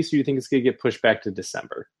release, or do you think it's going to get pushed back to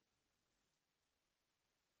December?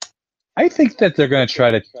 I think that they're going to try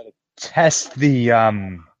to test the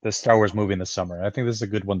Star Wars movie in the summer. I think this is a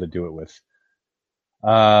good one to do it with.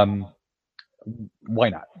 Why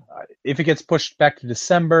not? If it gets pushed back to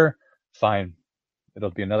December, fine. It'll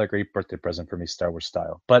be another great birthday present for me, Star Wars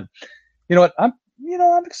style. But you know what? I'm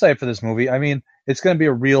excited for this movie. I mean, it's going to be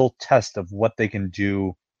a real test of what they can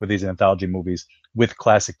do with these anthology movies with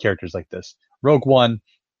classic characters like this. Rogue One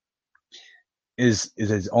is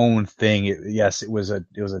his own thing. It was an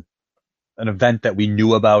event that we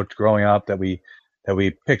knew about growing up, that we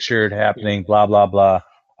pictured happening, blah blah blah.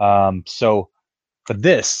 So, but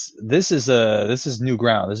this is new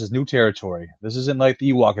ground. This is new territory. This isn't like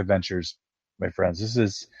the Ewok Adventures, my friends. This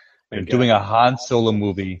is doing a Han Solo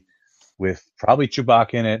movie with probably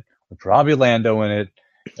Chewbacca in it, with probably Lando in it.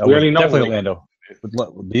 We already know definitely Lando.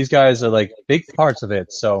 These guys are like big parts of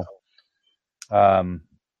it. So,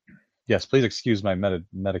 yes, please excuse my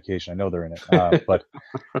medication. I know they're in it, but.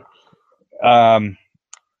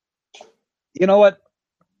 You know what?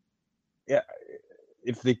 Yeah,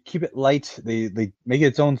 if they keep it light, they make it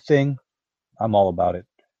its own thing. I'm all about it,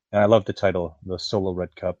 and I love the title, the Solo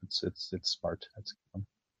Red Cup. It's smart.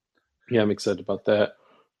 Yeah, I'm excited about that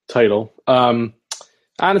title.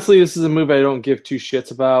 Honestly, this is a movie I don't give two shits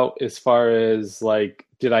about. As far as like,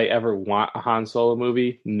 did I ever want a Han Solo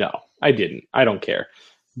movie? No, I didn't. I don't care.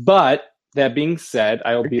 But that being said,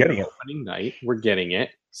 I'll be there opening night. We're getting it.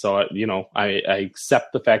 So, I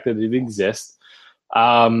accept the fact that it exists.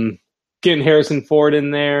 Getting Harrison Ford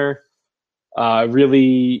in there,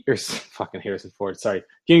 Harrison Ford, sorry.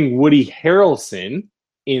 Getting Woody Harrelson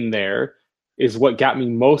in there is what got me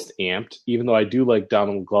most amped, even though I do like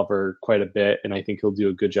Donald Glover quite a bit, and I think he'll do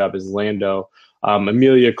a good job as Lando.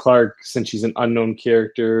 Emilia Clarke, since she's an unknown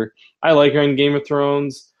character, I like her in Game of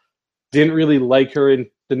Thrones. Didn't really like her in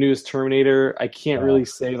the newest Terminator. I can't really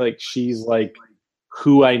say like she's like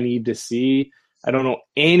who I need to see. I don't know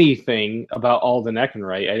anything about Alden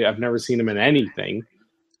Ehrenreich. I've never seen him in anything.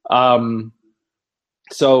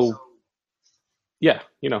 So yeah,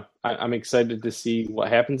 I'm excited to see what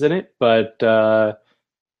happens in it, but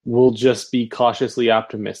we'll just be cautiously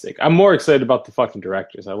optimistic. I'm more excited about the fucking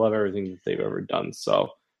directors. I love everything that they've ever done.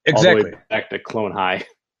 So exactly, all the way back to Clone High.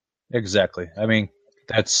 Exactly. I mean,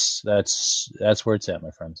 that's where it's at,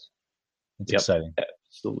 my friends. It's exciting.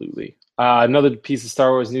 Absolutely. Another piece of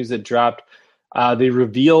Star Wars news that dropped. They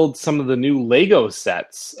revealed some of the new Lego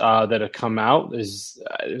sets that have come out. There's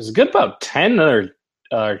a good about 10 or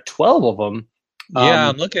 12 of them. Yeah,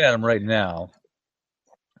 I'm looking at them right now.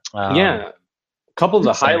 A couple of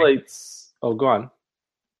the highlights. Oh, go on.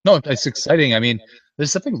 No, it's exciting. I mean,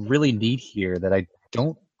 there's something really neat here that I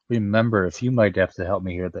don't remember. If you might have to help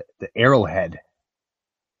me here, the Arrowhead.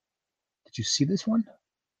 Did you see this one?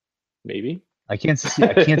 Maybe. I can't see.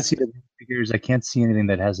 I can't see the figures. I can't see anything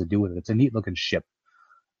that has to do with it. It's a neat looking ship.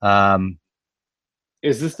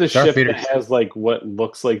 Is this the Darth ship Vader- that has like what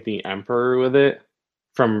looks like the Emperor with it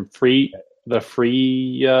from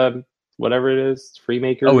whatever it is,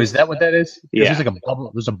 Freemaker? Oh, is that what that is? Yeah. There's like a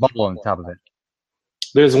bubble. There's a bubble on top of it.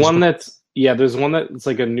 There's one that's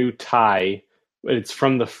like a new tie, but it's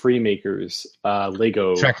from the Freemakers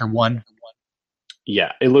Lego. Tracker 1.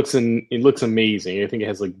 Yeah, it looks amazing. I think it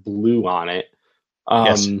has like blue on it.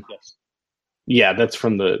 Yes. Yeah, that's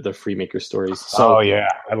from the Freemaker stories. So yeah,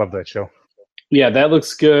 I love that show. yeah, that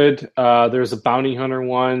looks good. There's a Bounty Hunter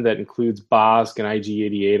one that includes Bosk and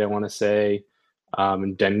IG-88, I want to say,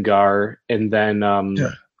 and Dengar, and then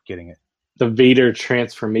Getting it. the Vader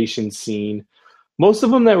transformation scene. Most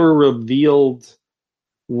of them that were revealed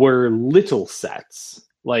were little sets.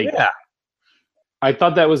 Like, Yeah. I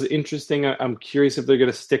thought that was interesting. I'm curious if they're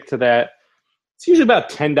going to stick to that. It's usually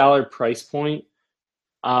about $10 price point.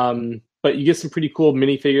 But you get some pretty cool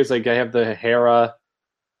minifigures. Like I have the Hera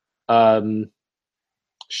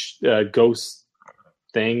ghost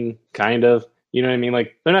thing, kind of. You know what I mean?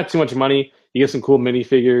 Like, they're not too much money. You get some cool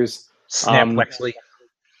minifigures. Snap Wexley.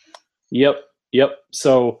 Yep.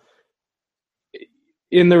 So,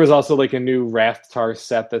 and there was also like a new Rathtar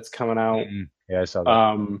set that's coming out. Yeah, I saw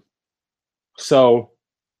that. So,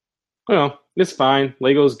 you know, it's fine.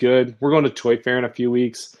 Lego's good. We're going to Toy Fair in a few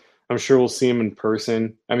weeks. I'm sure we'll see them in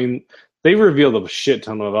person. I mean, they revealed a shit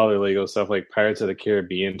ton of other Lego stuff like Pirates of the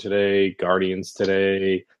Caribbean today, Guardians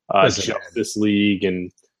today, Justice League.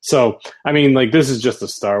 And so, I mean, like, this is just the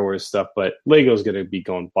Star Wars stuff, but Lego's going to be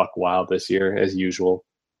going buck wild this year, as usual.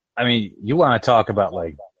 I mean, you want to talk about,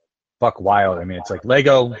 like, buck wild. I mean, it's like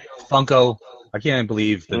Lego, Funko. I can't even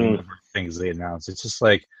believe the number of things they announced. It's just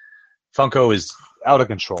like Funko is out of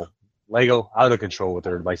control. Lego out of control with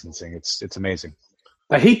their licensing. It's amazing.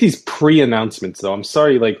 I hate these pre-announcements, though. I'm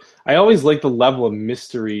sorry. Like, I always like the level of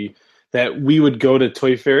mystery that we would go to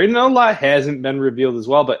Toy Fair. And a lot hasn't been revealed as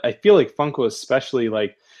well, but I feel like Funko especially,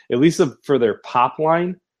 like, at least for their pop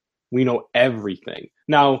line, we know everything.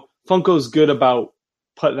 Now, Funko's good about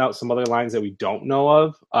putting out some other lines that we don't know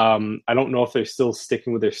of. I don't know if they're still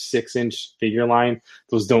sticking with their 6-inch figure line.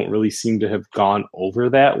 Those don't really seem to have gone over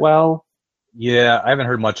that well. Yeah, I haven't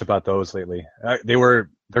heard much about those lately. They're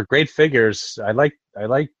great figures. I like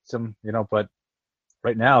them, you know, but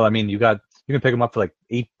right now, I mean, you can pick them up for like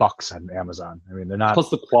 $8 on Amazon. I mean, they're not. Plus,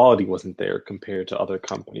 the quality wasn't there compared to other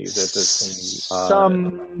companies at the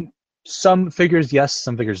same. Some figures, yes.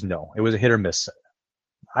 Some figures, no. It was a hit or miss.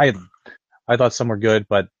 I thought some were good,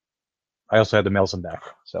 but I also had to mail some back.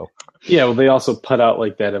 So yeah, well, they also put out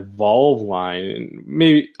like that Evolve line, and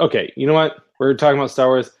maybe okay. You know what? We're talking about Star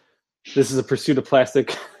Wars. This is a Pursuit of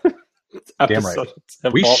Plastic. Damn right.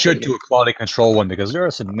 We should do a quality control one because there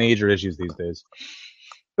are some major issues these days.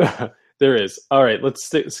 There is. All right,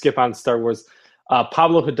 let's skip on Star Wars.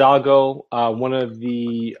 Pablo Hidalgo, one of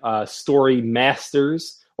the story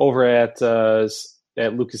masters over at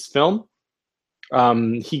Lucasfilm.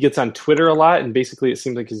 He gets on Twitter a lot, and basically it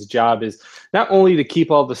seems like his job is not only to keep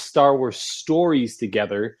all the Star Wars stories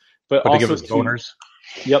together, but also to give us boners.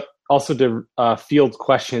 Yep. Also to field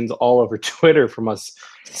questions all over Twitter from us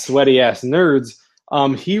sweaty-ass nerds.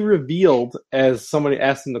 He revealed, as somebody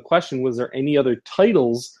asked him the question, was there any other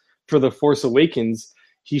titles for The Force Awakens?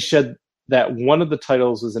 He said that one of the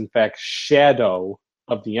titles was, in fact, Shadow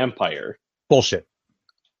of the Empire. Bullshit.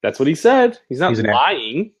 That's what he said. He's not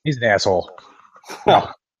lying. He's an asshole.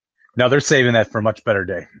 No, they're saving that for a much better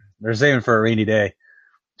day. They're saving for a rainy day.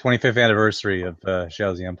 25th anniversary of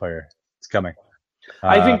Shadow of the Empire. It's coming.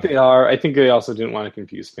 I think they are. I think they also didn't want to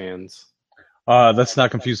confuse fans. Let's not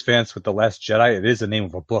confuse fans with The Last Jedi. It is the name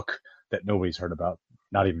of a book that nobody's heard about.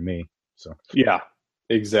 Not even me. So yeah,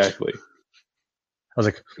 exactly. I was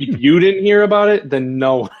like, if you didn't hear about it, then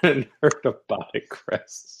no one heard about it,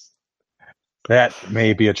 Chris. That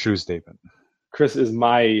may be a true statement. Chris is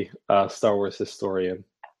my Star Wars historian.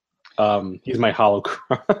 He's my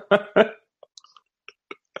holocron.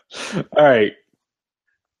 All right.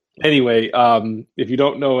 Anyway, if you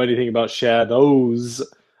don't know anything about Shadows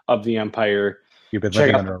of the Empire, you've been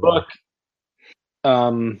check living out under the a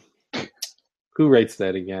rock. book. Who writes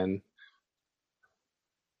that again?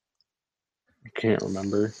 I can't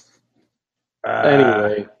remember.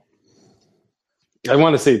 Anyway, I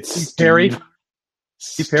want to say it's Steve Perry.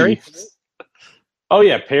 Steve Perry? Oh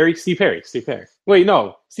yeah, Perry. Steve Perry. Steve Perry. Wait,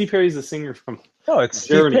 no. Steve Perry's the singer from. No, it's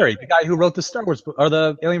Steve Perry, the guy who wrote the Star Wars book, or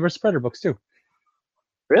the Alien vs. Predator books too.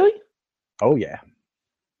 Really? Oh yeah,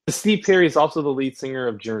 Steve Perry is also the lead singer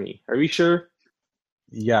of Journey. Are we sure?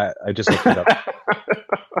 yeah. I just looked it up,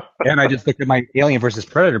 and I just looked at my Alien versus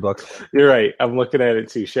Predator book. You're right. I'm looking at it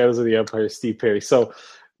too. Shadows of the Empire, Steve Perry. So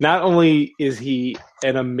not only is he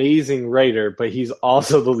an amazing writer, but he's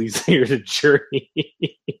also the lead singer to Journey.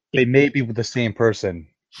 They may be the same person.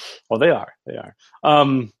 Well, they are. They are.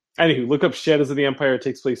 Anywho, look up Shadows of the Empire. It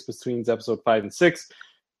takes place between episode 5 and 6.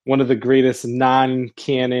 One of the greatest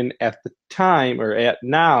non-canon at the time, or at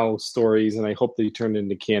now, stories, and I hope they turn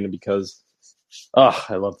into canon because,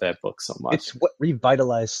 I love that book so much. It's what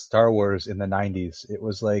revitalized Star Wars in the 90s. It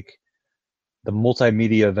was like the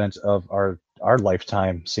multimedia event of our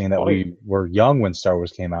lifetime, seeing that we were young when Star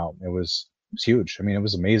Wars came out. It was huge. I mean, it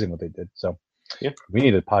was amazing what they did. So yeah, we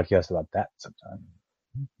need a podcast about that sometime.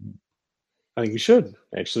 I think you should,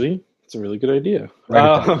 actually. It's a really good idea.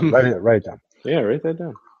 Write it down. Yeah, write that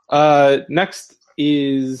down. Next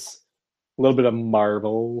is a little bit of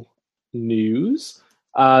Marvel news.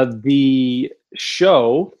 The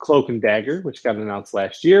show, Cloak and Dagger, which got announced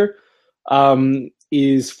last year,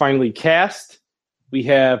 is finally cast. We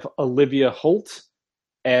have Olivia Holt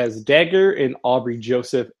as Dagger and Aubrey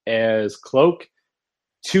Joseph as Cloak.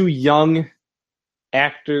 Two young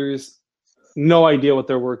actors. No idea what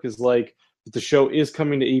their work is like. But the show is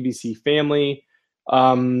coming to ABC Family.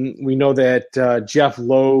 We know that Jeff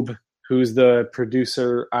Loeb, who's the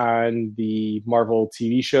producer on the Marvel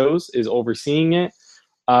TV shows, is overseeing it.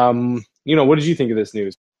 What did you think of this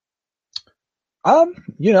news?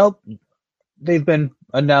 They've been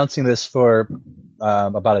announcing this for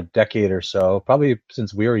about a decade or so, probably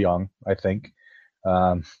since we were young, I think.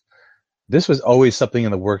 This was always something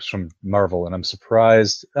in the works from Marvel, and I'm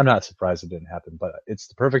not surprised it didn't happen, but it's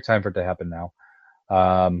the perfect time for it to happen now.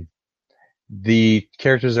 The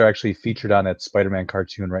characters are actually featured on that Spider-Man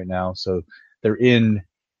cartoon right now, so they're in,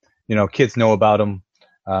 kids know about them.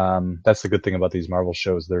 That's the good thing about these Marvel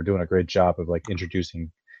shows. They're doing a great job of like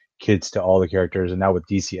introducing kids to all the characters, and now with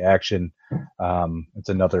DC Action, it's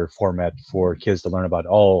another format for kids to learn about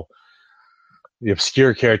all the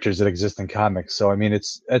obscure characters that exist in comics. So I mean,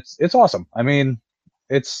 it's awesome. I mean,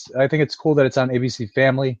 I think it's cool that it's on ABC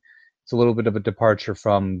Family. It's a little bit of a departure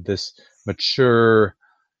from this mature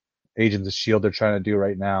Agents of S.H.I.E.L.D. they're trying to do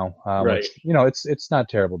right now. Right. Which, it's not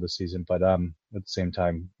terrible this season, but at the same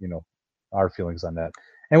time, our feelings on that.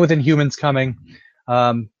 And with Inhumans coming,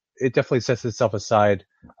 it definitely sets itself aside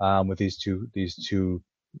with these two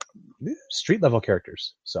street level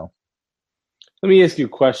characters. So let me ask you a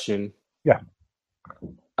question. Yeah.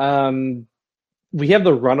 We have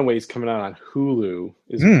the Runaways coming out on Hulu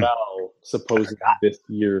as well, supposedly this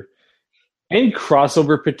year. Any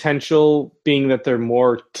crossover potential, being that they're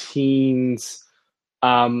more teens?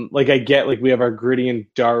 I get, we have our gritty and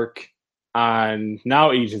dark on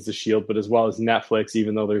now Agents of S.H.I.E.L.D., but as well as Netflix,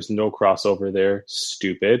 even though there's no crossover there.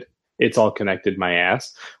 Stupid. It's all connected, my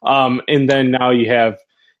ass. And then now you have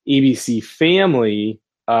ABC Family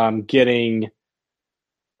getting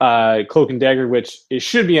Cloak and Dagger, which it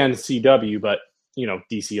should be on CW, but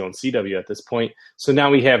DC owns CW at this point. So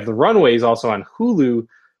now we have the Runaways also on Hulu.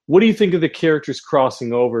 What do you think of the characters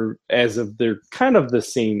crossing over, as of they're kind of the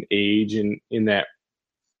same age and in that,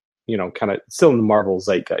 kind of still in the Marvel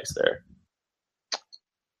zeitgeist there?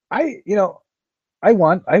 I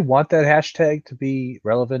want that hashtag to be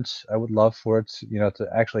relevant. I would love for it, to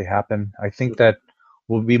actually happen. I think that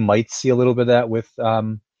we might see a little bit of that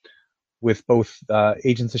with both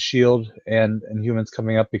Agents of S.H.I.E.L.D. and Humans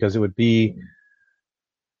coming up, because it would be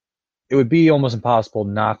almost impossible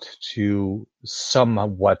not to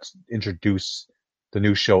somewhat introduce the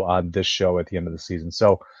new show on this show at the end of the season.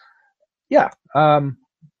 So, yeah,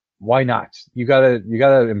 why not? You gotta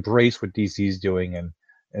embrace what DC's doing, and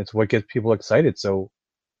it's what gets people excited. So,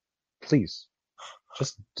 please,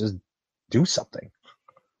 just do something.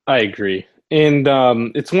 I agree, and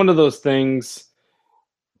it's one of those things.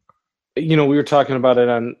 We were talking about it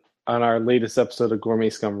on our latest episode of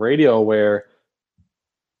Gourmet Scum Radio, where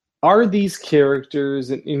are these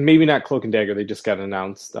characters, and maybe not Cloak and Dagger, they just got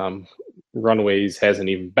announced. Runaways hasn't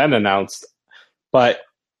even been announced. But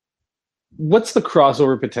what's the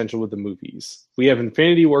crossover potential with the movies? We have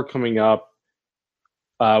Infinity War coming up.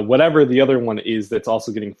 Whatever the other one is that's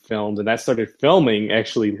also getting filmed, and that started filming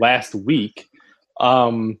actually last week.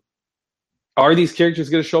 Are these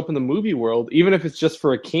characters going to show up in the movie world, even if it's just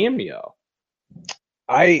for a cameo?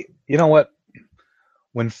 You know what?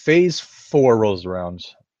 When Phase 4 rolls around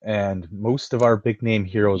and most of our big name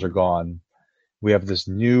heroes are gone, we have this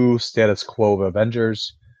new status quo of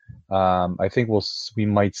Avengers. I think we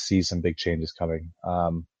might see some big changes coming.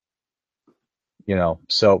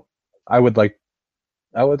 So I would like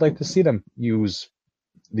I would like to see them use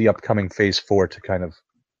the upcoming Phase 4 to kind of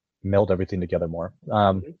meld everything together more.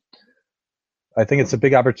 I think it's a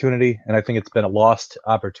big opportunity, and I think it's been a lost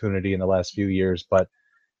opportunity in the last few years. But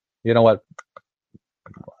you know what?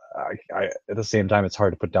 I at the same time, it's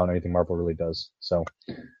hard to put down anything Marvel really does. So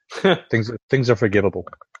things are forgivable.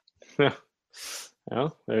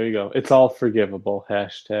 Well, there you go. It's all forgivable.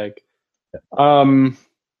 Hashtag. All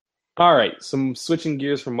right. Some switching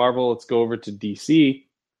gears from Marvel. Let's go over to DC.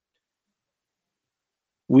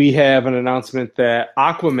 We have an announcement that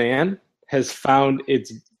Aquaman has found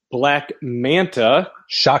its Black Manta.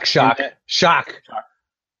 Shock.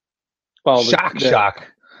 Well, shock.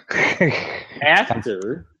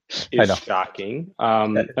 Actor is shocking.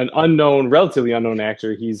 An relatively unknown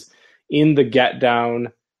actor. He's in the Get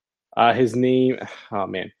Down. His name,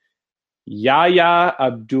 Yahya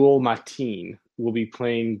Abdul Mateen will be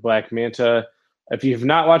playing Black Manta. If you have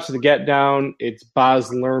not watched the Get Down, it's Baz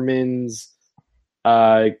Luhrmann's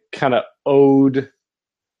kind of ode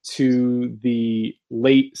to the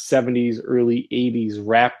late 70s, early 80s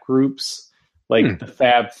rap groups like the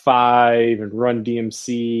Fab Five and Run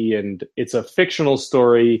DMC, and it's a fictional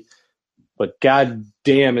story, but god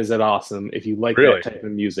damn is it awesome if you like that type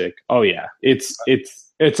of music. Oh yeah, it's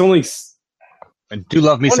only, and do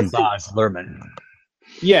love me some Baz Luhrmann.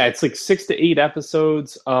 Yeah, it's like 6 to 8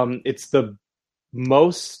 episodes. It's the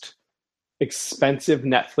most expensive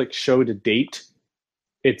Netflix show to date.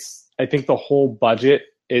 I think the whole budget,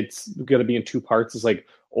 it's going to be in 2 parts, is like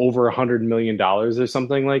over $100 million or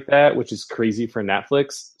something like that, which is crazy for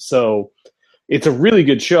Netflix. So it's a really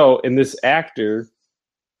good show. And this actor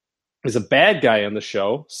is a bad guy on the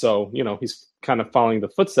show. So, he's kind of following the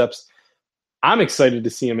footsteps. I'm excited to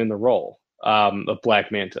see him in the role of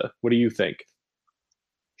Black Manta. What do you think?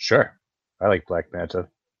 Sure. I like Black Manta.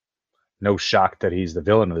 No shock that he's the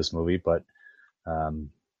villain of this movie, but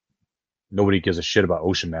nobody gives a shit about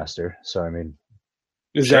Ocean Master. So, I mean...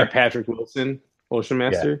 Is that Patrick Wilson, Ocean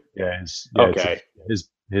Master? Yeah. Okay.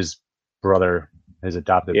 His brother, his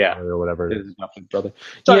adopted brother or whatever. His adopted brother.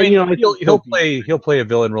 So, he'll play a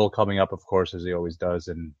villain role coming up, of course, as he always does,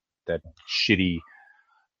 and that shitty,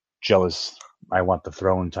 jealous, I want the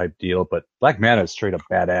throne type deal. But Black Manta is straight up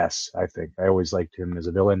badass, I think. I always liked him as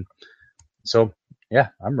a villain. So, yeah,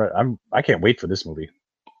 I can't wait for this movie.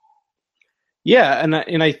 Yeah, and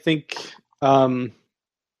I think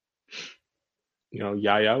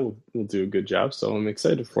Yaya will do a good job, so I'm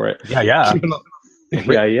excited for it. Yeah.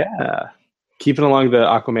 Keeping along the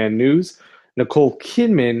Aquaman news, Nicole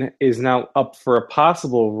Kidman is now up for a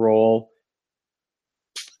possible role.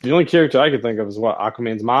 The only character I could think of is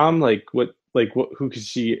Aquaman's mom.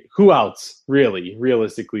 Who else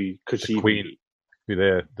realistically could she be?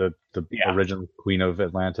 The original Queen of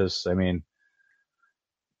Atlantis. I mean,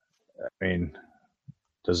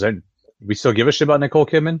 does we still give a shit about Nicole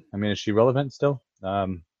Kidman? I mean, is she relevant still?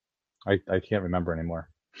 I can't remember anymore.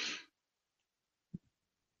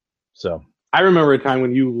 So I remember a time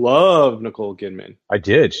when you loved Nicole Kidman. I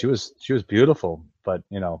did. She was beautiful, but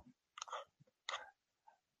not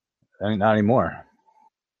anymore.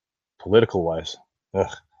 Political wise,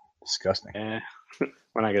 disgusting.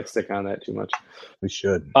 We're not gonna stick on that too much. We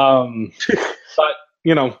should. But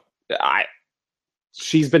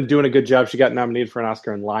she's been doing a good job. She got nominated for an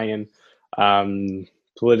Oscar in Lion.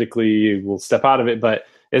 Politically, we'll step out of it, but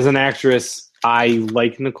as an actress, I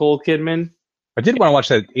like Nicole Kidman. I did want to watch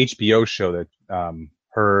that HBO show that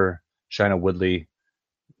her, Shailene Woodley,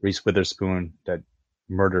 Reese Witherspoon, that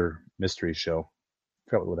murder mystery show. I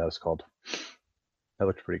forgot what that was called. That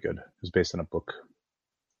looked pretty good. It was based on a book.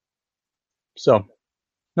 So,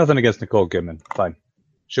 nothing against Nicole Kidman. Fine.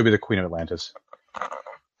 She'll be the Queen of Atlantis.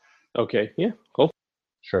 Okay, yeah, cool.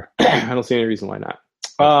 Sure. I don't see any reason why not.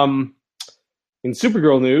 In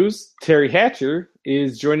Supergirl news, Terry Hatcher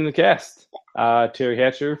is joining the cast. Terry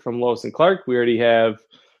Hatcher from Lois and Clark. We already have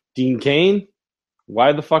Dean Cain.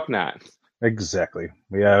 Why the fuck not? Exactly.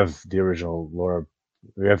 We have the original Laura.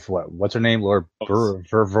 We have what's her name? Laura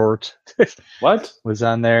Vervoort. What was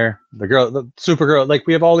on there? The Supergirl. Like,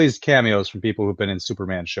 we have all these cameos from people who've been in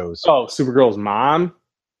Superman shows. Oh, Supergirl's mom.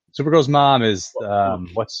 Supergirl's mom is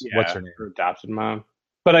what's her name? Her adopted mom.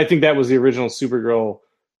 But I think that was the original Supergirl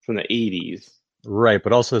from the 80s. Right,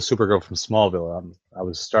 but also the Supergirl from Smallville. I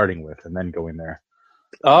was starting with and then going there.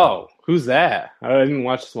 Oh, who's that? I didn't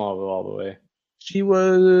watch Smallville all the way. She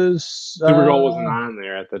was Supergirl wasn't on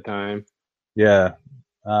there at the time. Yeah,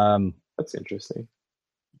 that's interesting.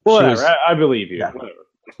 Well, whatever. I believe you. Yeah. Whatever.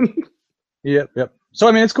 Yep. So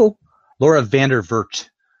I mean, it's cool. Laura Vandervoort.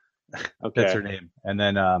 Okay. That's her name. And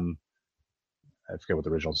then I forget what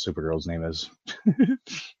the original Supergirl's name is.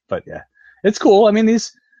 But yeah. it's cool. I mean,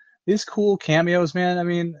 these cool cameos, man. I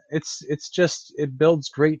mean, it's just it builds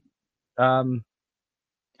great. Helen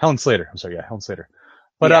Slater. I'm sorry, yeah, Helen Slater.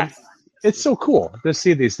 But Yes. it's so cool to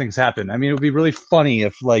see these things happen. I mean, it would be really funny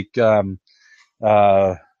if like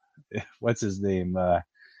what's his name? The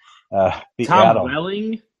Tom Atom.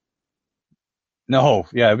 Welling. No,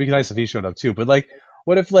 yeah, it'd be nice if he showed up too. But like,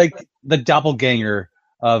 what if like the doppelganger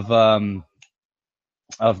of the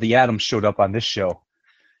Atom showed up on this show,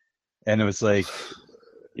 and it was like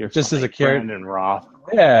You're just as funny, a character. Brandon Roth.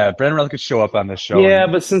 Yeah, Brandon Roth could show up on this show. Yeah,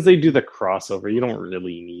 and but since they do the crossover, you don't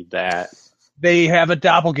really need that. they have a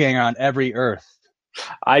doppelganger on every Earth.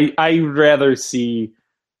 I'd rather see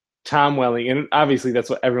Tom Welling, and obviously that's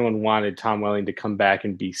what everyone wanted, Tom Welling to come back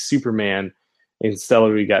and be Superman. Instead,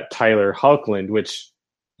 we got Tyler Hoechlin, which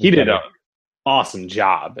he did an awesome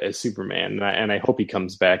job as Superman, and I hope he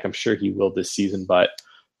comes back. I'm sure he will this season, but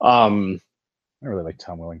I really like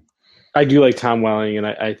Tom Welling. I do like Tom Welling, and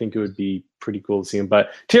I think it would be pretty cool to see him.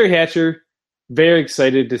 But Terry Hatcher, very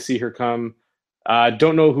excited to see her come.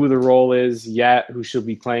 Don't know who the role is yet, who she'll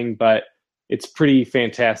be playing, but it's pretty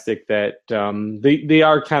fantastic that they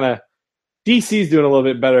are kind of DC's doing a little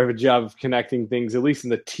bit better of a job of connecting things, at least in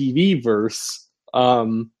the TV verse.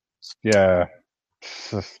 Yeah.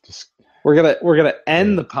 We're gonna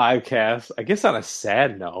end the podcast, I guess, on a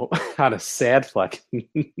sad note, on a sad fucking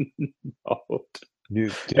note,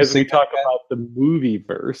 as we talk about the movie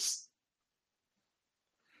verse.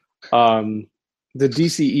 The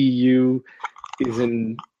DCEU is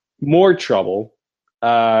in more trouble.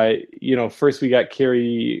 First we got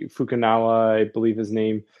Cary Fukunaga, I believe his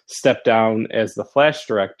name, stepped down as the Flash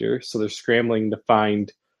director, so they're scrambling to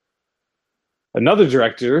find another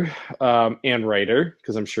director and writer,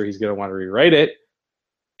 because I'm sure he's going to want to rewrite it.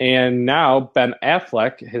 And now Ben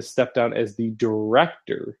Affleck has stepped down as the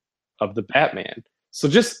director of the Batman. So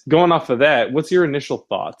just going off of that, what's your initial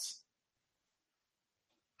thoughts?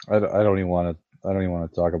 I don't even want to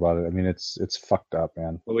talk about it. I mean, it's fucked up,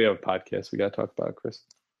 man. Well, we have a podcast. We got to talk about it, Chris.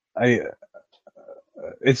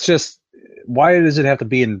 It's just, why does it have to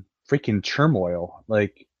be in freaking turmoil?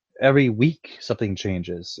 Like every week something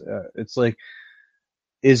changes. It's like,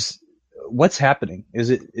 what's happening? Is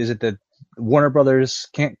it that Warner Brothers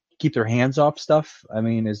can't keep their hands off stuff? I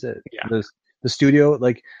mean, is it the studio?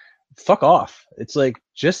 Like, fuck off. It's like,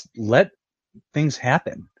 just let things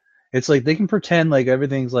happen. It's like they can pretend like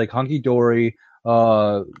everything's like hunky dory.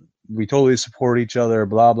 We totally support each other,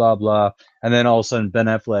 blah blah blah, and then all of a sudden Ben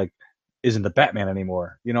Affleck isn't the Batman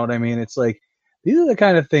anymore. You know what I mean? It's like, these are the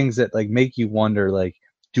kind of things that like make you wonder, like,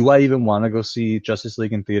 do I even want to go see Justice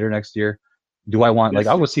League in theater next year? Do I want, like,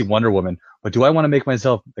 I'll go see Wonder Woman, but do I want to make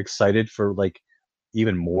myself excited for like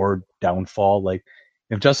even more downfall? Like,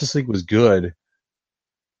 if Justice League was good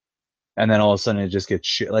and then all of a sudden it just gets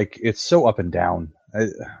shit, like, it's so up and down.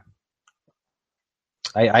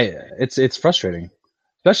 It's frustrating,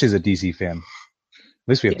 especially as a DC fan. At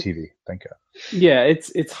least we have TV, thank God. Yeah,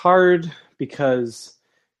 it's hard because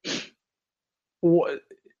Ben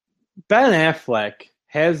Affleck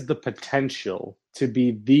has the potential to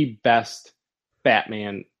be the best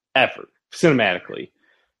Batman ever, cinematically.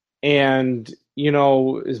 And,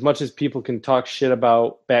 as much as people can talk shit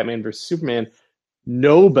about Batman versus Superman,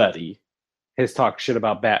 nobody has talked shit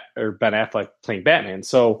about Ben Affleck playing Batman.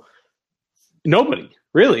 So nobody,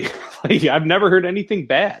 really. Like, I've never heard anything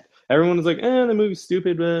bad. Everyone was like, the movie's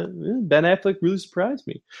stupid, but Ben Affleck really surprised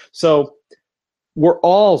me. So we're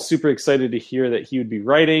all super excited to hear that he would be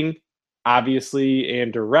writing, obviously,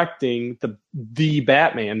 and directing the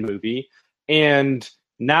Batman movie. And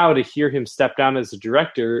now to hear him step down as a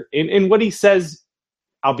director, and what he says,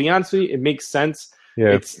 I'll be honest with you, it makes sense. Yeah.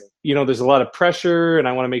 It's, there's a lot of pressure, and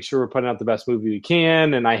I want to make sure we're putting out the best movie we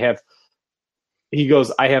can. And he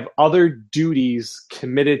goes, I have other duties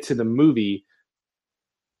committed to the movie.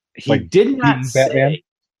 He like did not say, Batman?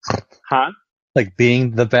 Huh? Like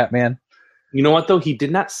being the Batman? You know what, though? He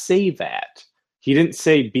did not say that. He didn't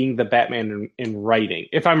say being the Batman in writing.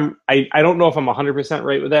 I don't know if I'm 100%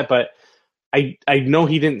 right with that, but I know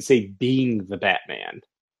he didn't say being the Batman.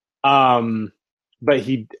 But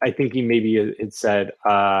I think he maybe had said,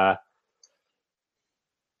 that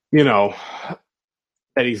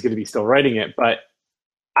he's going to be still writing it. But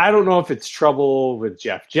I don't know if it's trouble with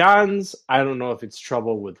Jeff Johns. I don't know if it's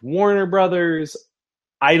trouble with Warner Brothers.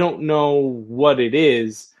 I don't know what it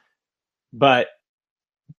is, but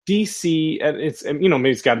DC, and maybe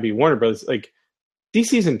it's got to be Warner Brothers. Like,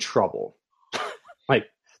 DC's in trouble. Like,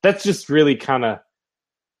 that's just really kind of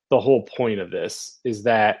the whole point of this, is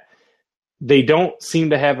that they don't seem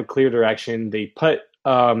to have a clear direction. They put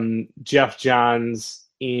Jeff Johns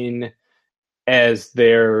in as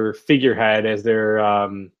their figurehead, as their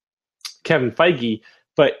Kevin Feige,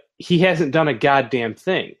 but he hasn't done a goddamn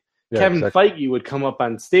thing. Yeah, Kevin exactly. Feige would come up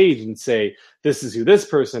on stage and say, "This is who this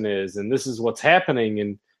person is, and this is what's happening,"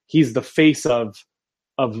 and he's the face of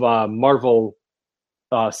Marvel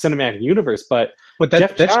Cinematic Universe. But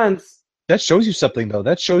Jeff Johns. That shows you something, though.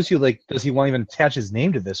 That shows you, like, does he want to even attach his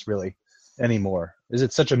name to this really anymore? Is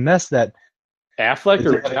it such a mess that Affleck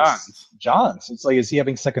or Johns? Johns. It's like, is he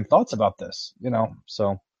having second thoughts about this?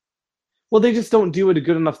 So. Well, they just don't do it a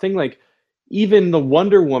good enough thing. Like, even the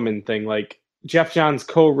Wonder Woman thing, like, Jeff Johns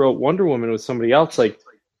co-wrote Wonder Woman with somebody else. Like,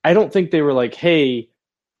 I don't think they were like, hey,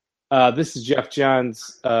 this is Jeff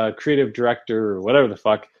Johns, creative director or whatever the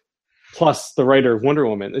fuck, plus the writer of Wonder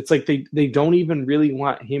Woman. It's like they don't even really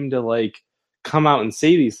want him to, like, come out and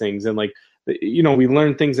say these things. And, like, we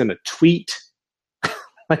learn things in a tweet.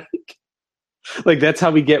 like that's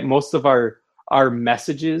how we get most of our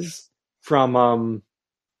messages from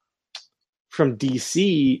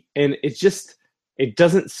DC. And it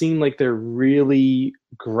doesn't seem like they're really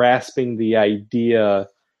grasping the idea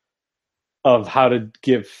of how to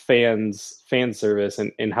give fans fan service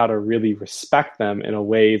and how to really respect them in a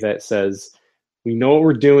way that says, we know what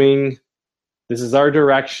we're doing. This is our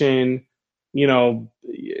direction. Like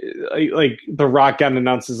The Rock got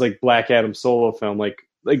announced as, like, Black Adam solo film. Like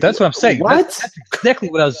That's what I'm saying. What? That's exactly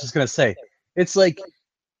what I was just going to say. It's like,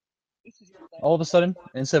 all of a sudden,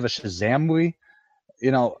 instead of a Shazam movie,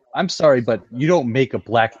 I'm sorry, but you don't make a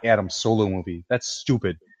Black Adam solo movie. That's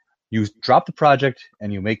stupid. You drop the project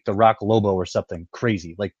and you make The Rock Lobo or something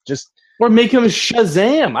crazy. Like, just... Or make him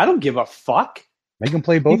Shazam. I don't give a fuck. Make him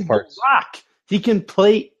play both He's parts. The Rock. He can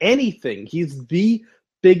play anything. He's the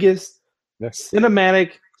biggest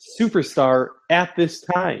cinematic superstar at this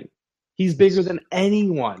time. He's bigger than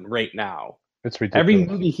anyone right now. It's ridiculous. Every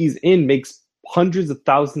movie he's in makes hundreds of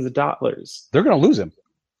thousands of dollars. They're going to lose him.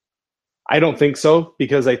 I don't think so,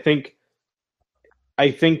 because I think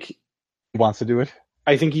He wants to do it.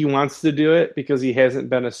 I think he wants to do it because he hasn't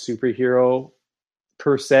been a superhero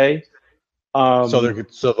per se. So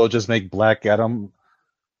they'll just make Black Adam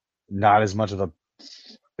not as much of a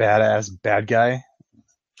badass bad guy.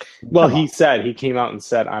 Well, he came out and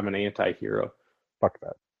said, "I'm an anti-hero." Fuck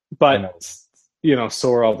that. But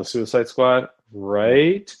so are all the Suicide Squad,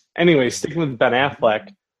 right? Anyway, sticking with Ben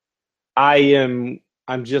Affleck, I'm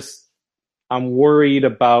worried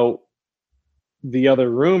about the other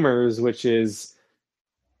rumors, which is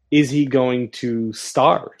he going to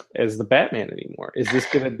star as the Batman anymore? Is this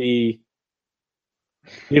going to be,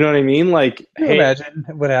 you know what I mean? Like, Can you imagine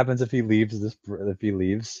what happens if he leaves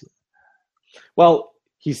Well,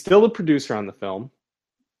 he's still the producer on the film,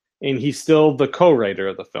 and he's still the co-writer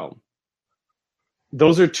of the film.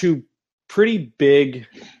 Those are two pretty big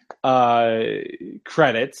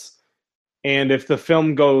credits, and if the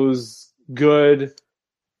film goes good,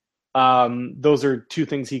 those are two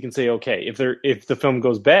things he can say okay. If the film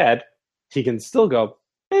goes bad, he can still go,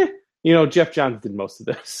 Jeff Johns did most of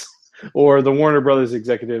this, or the Warner Brothers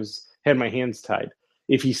executives had my hands tied.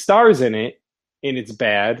 If he stars in it and it's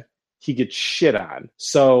bad, he gets shit on.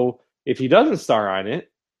 So if he doesn't star on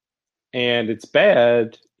it and it's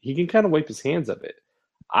bad, he can kind of wipe his hands of it.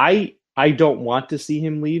 I don't want to see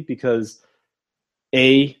him leave because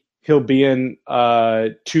he'll be in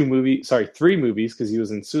 3 movies, because he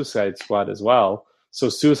was in Suicide Squad as well. So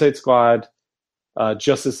Suicide Squad,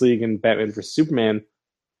 Justice League, and Batman vs. Superman.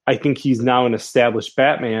 I think he's now an established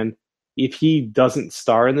Batman. If he doesn't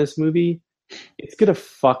star in this movie, it's going to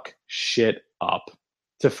fuck shit up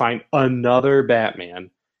to find another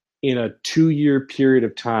Batman in a 2-year period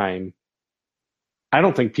of time. I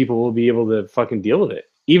don't think people will be able to fucking deal with it.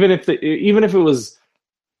 Even if it was,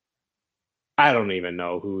 I don't even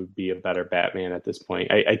know who would be a better Batman at this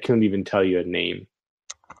point. I couldn't even tell you a name.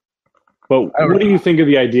 But what do you think of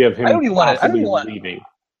the idea of him leaving?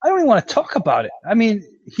 I don't even want to talk about it. I mean,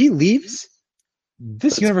 he leaves.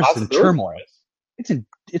 This universe is in turmoil.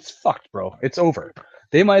 It's fucked, bro. It's over.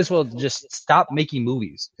 They might as well just stop making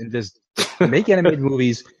movies and just make animated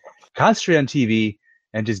movies, concentrate on TV,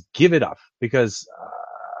 and just give it up. Because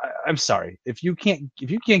I'm sorry, if you can't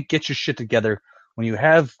get your shit together when you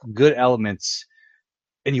have good elements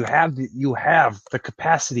and you have the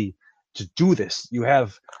capacity to do this,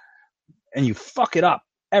 and you fuck it up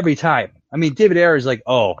every time. I mean, David Ayer is like,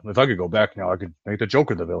 oh, if I could go back now, I could make the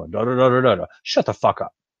Joker the villain. Da da da da da. Shut the fuck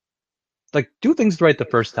up. Like, do things right the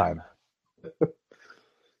first time.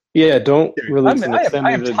 Yeah, don't release an I am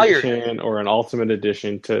extended tired. edition or an ultimate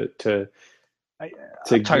edition to I'm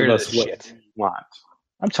tired give of us this what shit. we want.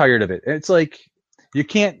 I'm tired of it. It's like you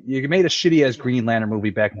made a shitty ass Green Lantern movie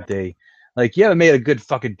back in the day Like, you haven't made a good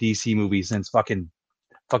fucking DC movie since fucking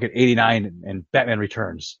 '89 and Batman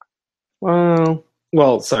Returns.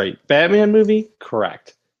 Sorry, Batman movie,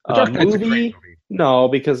 correct. The Dark Knight's a great movie. No,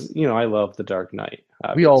 because I love The Dark Knight.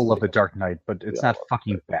 We all love The Dark Knight, but it's not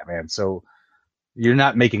fucking Batman. So you're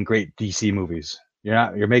not making great DC movies.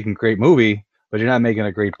 You're making a great movie, but you're not making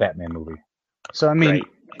a great Batman movie. So I mean,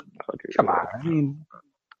 come on. I mean,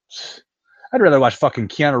 I'd rather watch fucking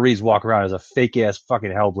Keanu Reeves walk around as a fake ass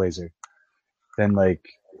fucking Hellblazer than like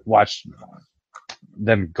watch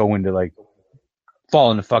them go into like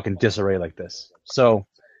fall into fucking disarray like this. So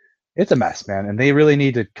it's a mess, man. And they really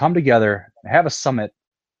need to come together, have a summit,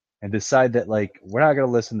 and decide that like we're not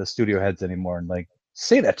gonna listen to studio heads anymore, and like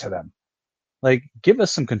say that to them. Like, give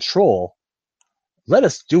us some control. Let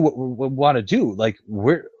us do what we want to do. Like,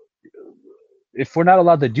 if we're not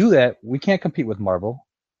allowed to do that, we can't compete with Marvel.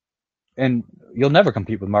 And you'll never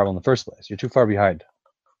compete with Marvel in the first place. You're too far behind.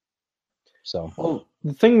 So, well,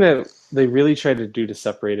 the thing that they really tried to do to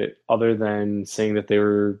separate it, other than saying that they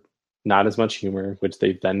were not as much humor, which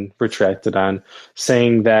they've then retracted on,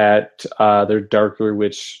 saying that they're darker,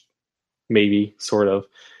 which maybe, sort of.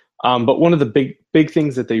 But one of the big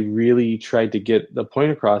things that they really tried to get the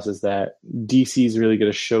point across is that DC is really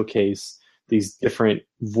going to showcase these different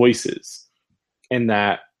voices. And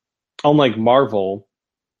that, unlike Marvel,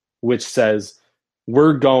 which says,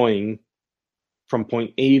 we're going from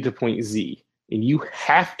point A to point Z, and you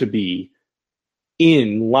have to be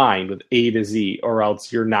in line with A to Z, or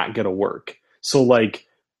else you're not going to work. So, like,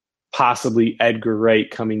 possibly Edgar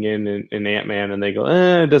Wright coming in Ant-Man, and they go,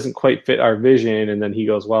 it doesn't quite fit our vision, and then he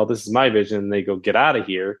goes, well, this is my vision, and they go, get out of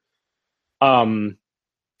here.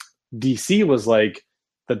 DC was like,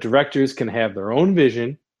 the directors can have their own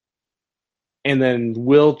vision, and then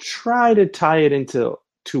we'll try to tie it into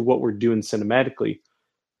what we're doing cinematically.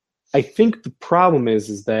 I think the problem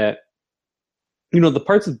is that, the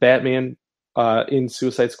parts of Batman in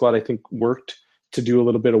Suicide Squad, I think, worked to do a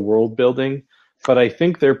little bit of world building. But I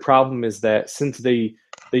think their problem is that since they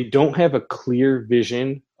don't have a clear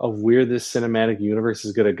vision of where this cinematic universe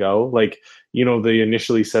is going to go, like, they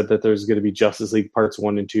initially said that there's going to be Justice League parts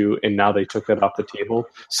 1 and 2, and now they took that off the table.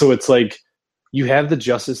 So it's like, you have the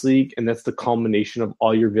Justice League, and that's the culmination of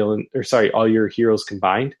all your heroes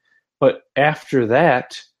combined. But after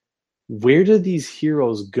that, where do these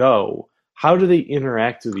heroes go? How do they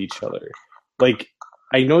interact with each other? Like,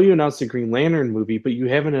 I know you announced a Green Lantern movie, but you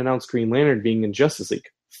haven't announced Green Lantern being in Justice League.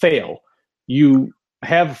 Fail. You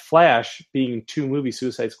have Flash being in 2 movies,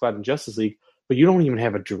 Suicide Squad and Justice League, but you don't even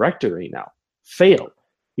have a director right now. Fail.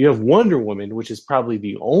 You have Wonder Woman, which is probably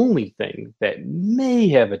the only thing that may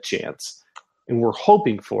have a chance, and we're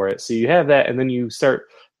hoping for it. So you have that, and then you start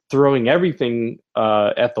throwing everything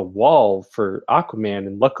at the wall for Aquaman,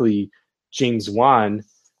 and luckily James Wan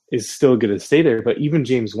is still going to stay there. But even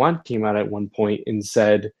James Wan came out at one point and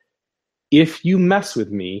said, if you mess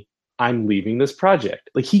with me, I'm leaving this project.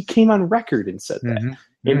 Like, he came on record and said that.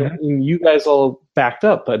 Mm-hmm. And you guys all backed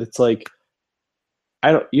up, but it's like,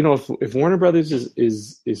 I don't, if Warner Brothers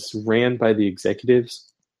is ran by the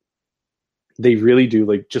executives, they really do,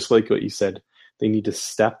 like, just like what you said, they need to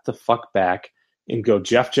step the fuck back and go,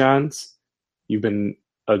 Jeff Johns, you've been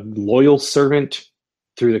a loyal servant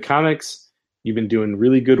through the comics. You've been doing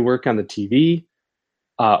really good work on the TV,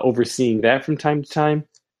 overseeing that from time to time.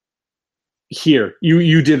 Here,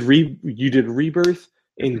 you did Rebirth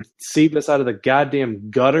and saved us out of the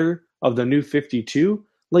goddamn gutter of the New 52.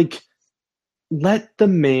 Like, let the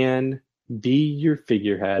man be your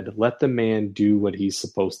figurehead. Let the man do what he's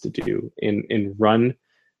supposed to do and run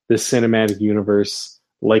the cinematic universe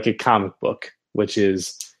like a comic book, which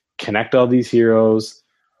is connect all these heroes,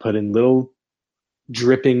 put in little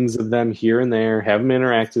drippings of them here and there, have them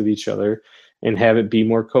interact with each other, and have it be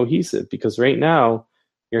more cohesive. Because right now,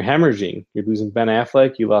 you're hemorrhaging. You're losing Ben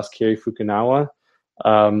Affleck. You lost Cary Fukunaga.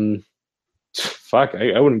 Fuck,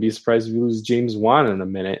 I wouldn't be surprised if you lose James Wan in a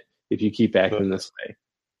minute if you keep acting this way.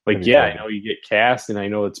 Like, yeah, I know you get cast, and I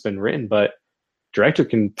know it's been written, but director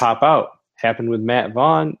can pop out. Happened with Matt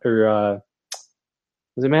Vaughn, or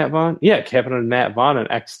was it Matt Vaughn? Yeah, it happened with Matt Vaughn on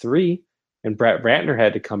X3, and Brett Ratner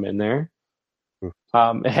had to come in there.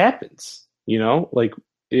 It happens, like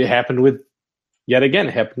it happened with, yet again,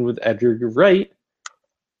 it happened with Edgar Wright,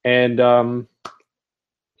 and I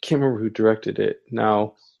can't remember who directed it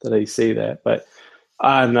now that I say that, but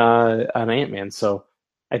on Ant-Man. So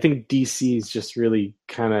I think DC is just really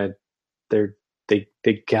kind of,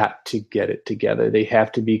 they got to get it together. They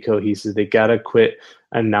have to be cohesive. They got to quit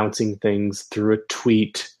announcing things through a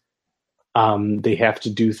tweet. They have to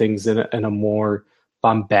do things in a more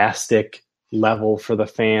bombastic, level for the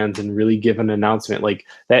fans and really give an announcement. Like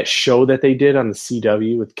that show that they did on the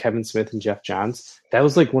CW with Kevin Smith and Jeff Johns, that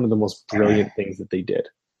was like one of the most brilliant things that they did.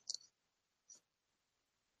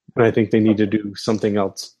 And I think they need to do something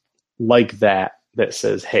else like that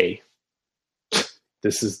says, hey,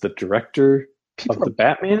 this is the director of the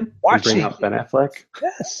Batman. Watching. Bring out Ben Affleck.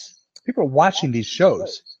 Yes. People are watching these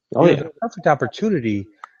shows. Oh, You yeah. have a perfect opportunity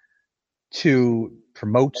to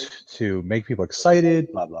promote, to make people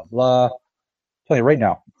excited, blah, blah, blah. I'm telling you right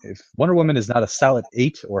now, if Wonder Woman is not a solid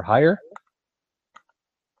 8 or higher,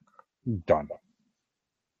 done.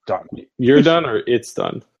 Done. You're done or it's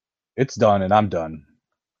done? It's done, and I'm done.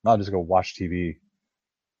 I'll just go watch TV.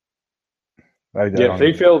 If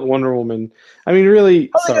they failed Wonder Woman, I mean, really,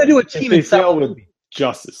 How are they going to do a team if they in fail South with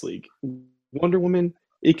Justice League, Wonder Woman,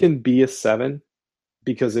 it can be a 7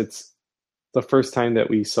 because it's the first time that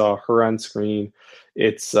we saw her on screen.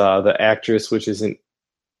 It's the actress, which isn't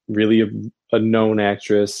really a known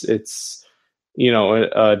actress. It's, you know,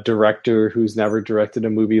 a director who's never directed a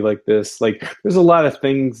movie like this. Like, there's a lot of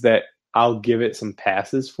things that I'll give it some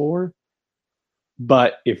passes for.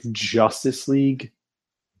 But if Justice League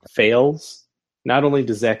fails, not only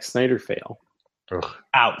does Zack Snyder fail,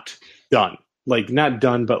 out, done. Like, not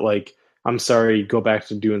done, but like, I'm sorry, go back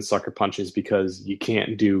to doing sucker punches because you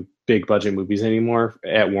can't do big budget movies anymore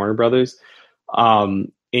at Warner Brothers.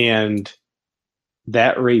 And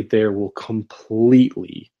that right there will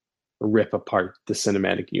completely rip apart the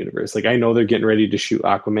cinematic universe. Like, I know they're getting ready to shoot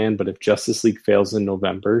Aquaman, but if Justice League fails in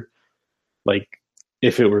November, like,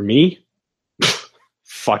 if it were me,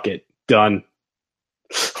 fuck it, done.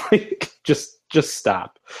 Like, just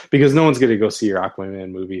stop, because no one's gonna go see your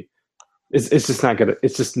Aquaman movie. It's just not gonna.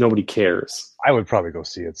 It's just nobody cares. I would probably go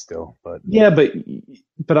see it still, but Yeah,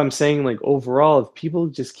 but I'm saying, like, overall, if people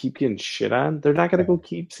just keep getting shit on, they're not gonna go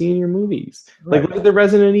keep seeing your movies. Like, look at the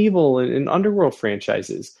Resident Evil and Underworld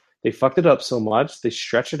franchises. They fucked it up so much, they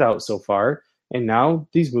stretched it out so far, and now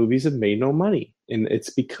these movies have made no money. And it's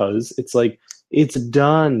because it's like, it's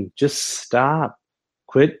done. Just stop.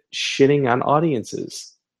 Quit shitting on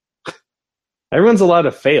audiences. Everyone's allowed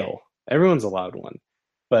to fail. Everyone's allowed one.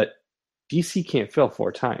 But DC can't fail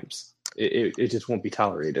 4 times. It just won't be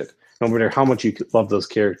tolerated. No matter how much you love those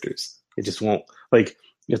characters. It just won't. Like,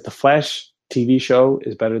 if the Flash TV show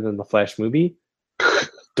is better than the Flash movie,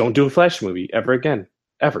 don't do a Flash movie ever again.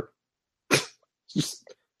 Ever.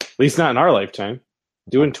 Just, at least not in our lifetime.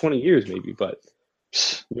 Do it in 20 years maybe, but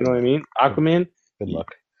you know what I mean? Aquaman? good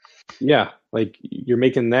luck. Yeah, like, you're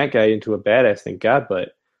making that guy into a badass, thank God,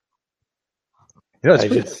 but You know, it's I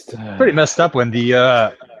pretty, just pretty messed up when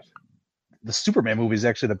the Superman movie is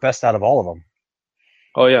actually the best out of all of them.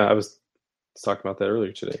 Oh yeah, I was talking about that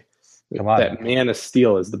earlier today. Come on. That Man of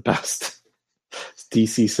Steel is the best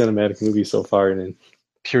DC cinematic movie so far, and it's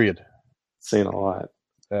Period. saying a lot.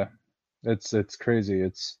 It's crazy.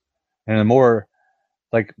 And the more,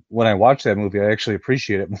 like, when I watch that movie, I actually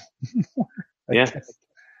appreciate it more. Yeah.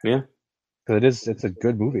 Yeah. Because it's a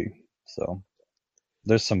good movie. So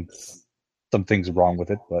there's some things wrong with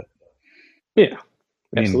it, but Yeah,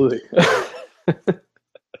 I mean, absolutely.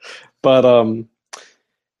 But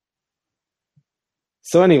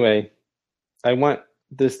so anyway, I want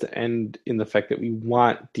this to end in the fact that we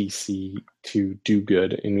want DC to do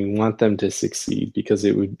good and we want them to succeed, because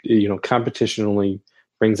it would, competition only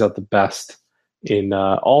brings out the best in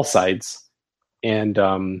all sides. And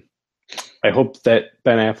I hope that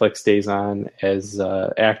Ben Affleck stays on as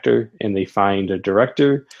actor, and they find a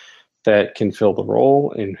director that can fill the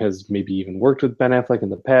role and has maybe even worked with Ben Affleck in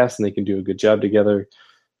the past, and they can do a good job together.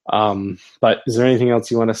 But is there anything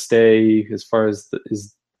else you want to say as far as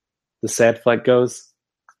the sad fleck goes?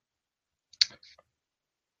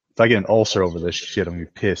 if I get an ulcer over this shit, I'm going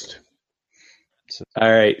to be pissed.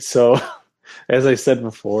 All right. So, as I said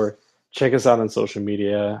before, check us out on social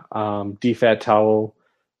media. DFAT Towel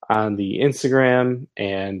on the Instagram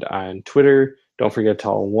and on Twitter. Don't forget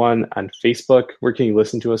Towel1 on Facebook. Where can you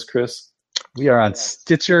listen to us, Chris? We are on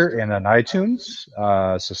Stitcher and on iTunes.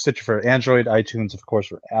 So Stitcher for Android, iTunes, of course,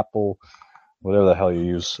 for Apple, whatever the hell you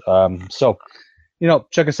use. So,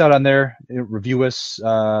 check us out on there. Review us.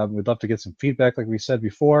 We'd love to get some feedback, like we said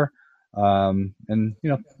before. And,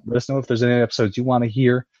 let us know if there's any episodes you want to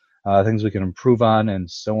hear, things we can improve on, and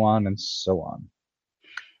so on and so on.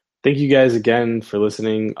 Thank you guys again for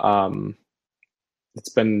listening. It's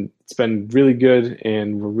been really good,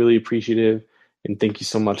 and we're really appreciative. And thank you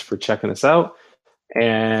so much for checking us out.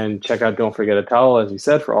 And check out Don't Forget a Towel, as we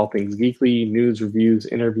said, for all things geekly, news, reviews,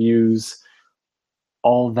 interviews,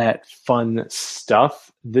 all that fun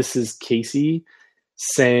stuff. This is Casey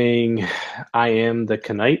saying, I am the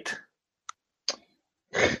Knight.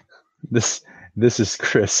 This is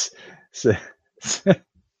Chris.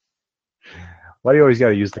 Why do you always got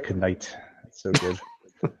to use the knight? It's so good.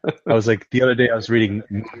 I was like, the other day I was reading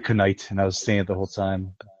knight and I was saying it the whole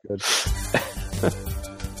time. Good.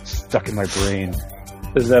 Stuck in my brain.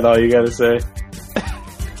 Is that all you got to say?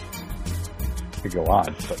 I could go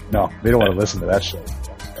on, but no, they don't want to listen to that shit.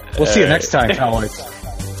 We'll see you next time, Cowboys.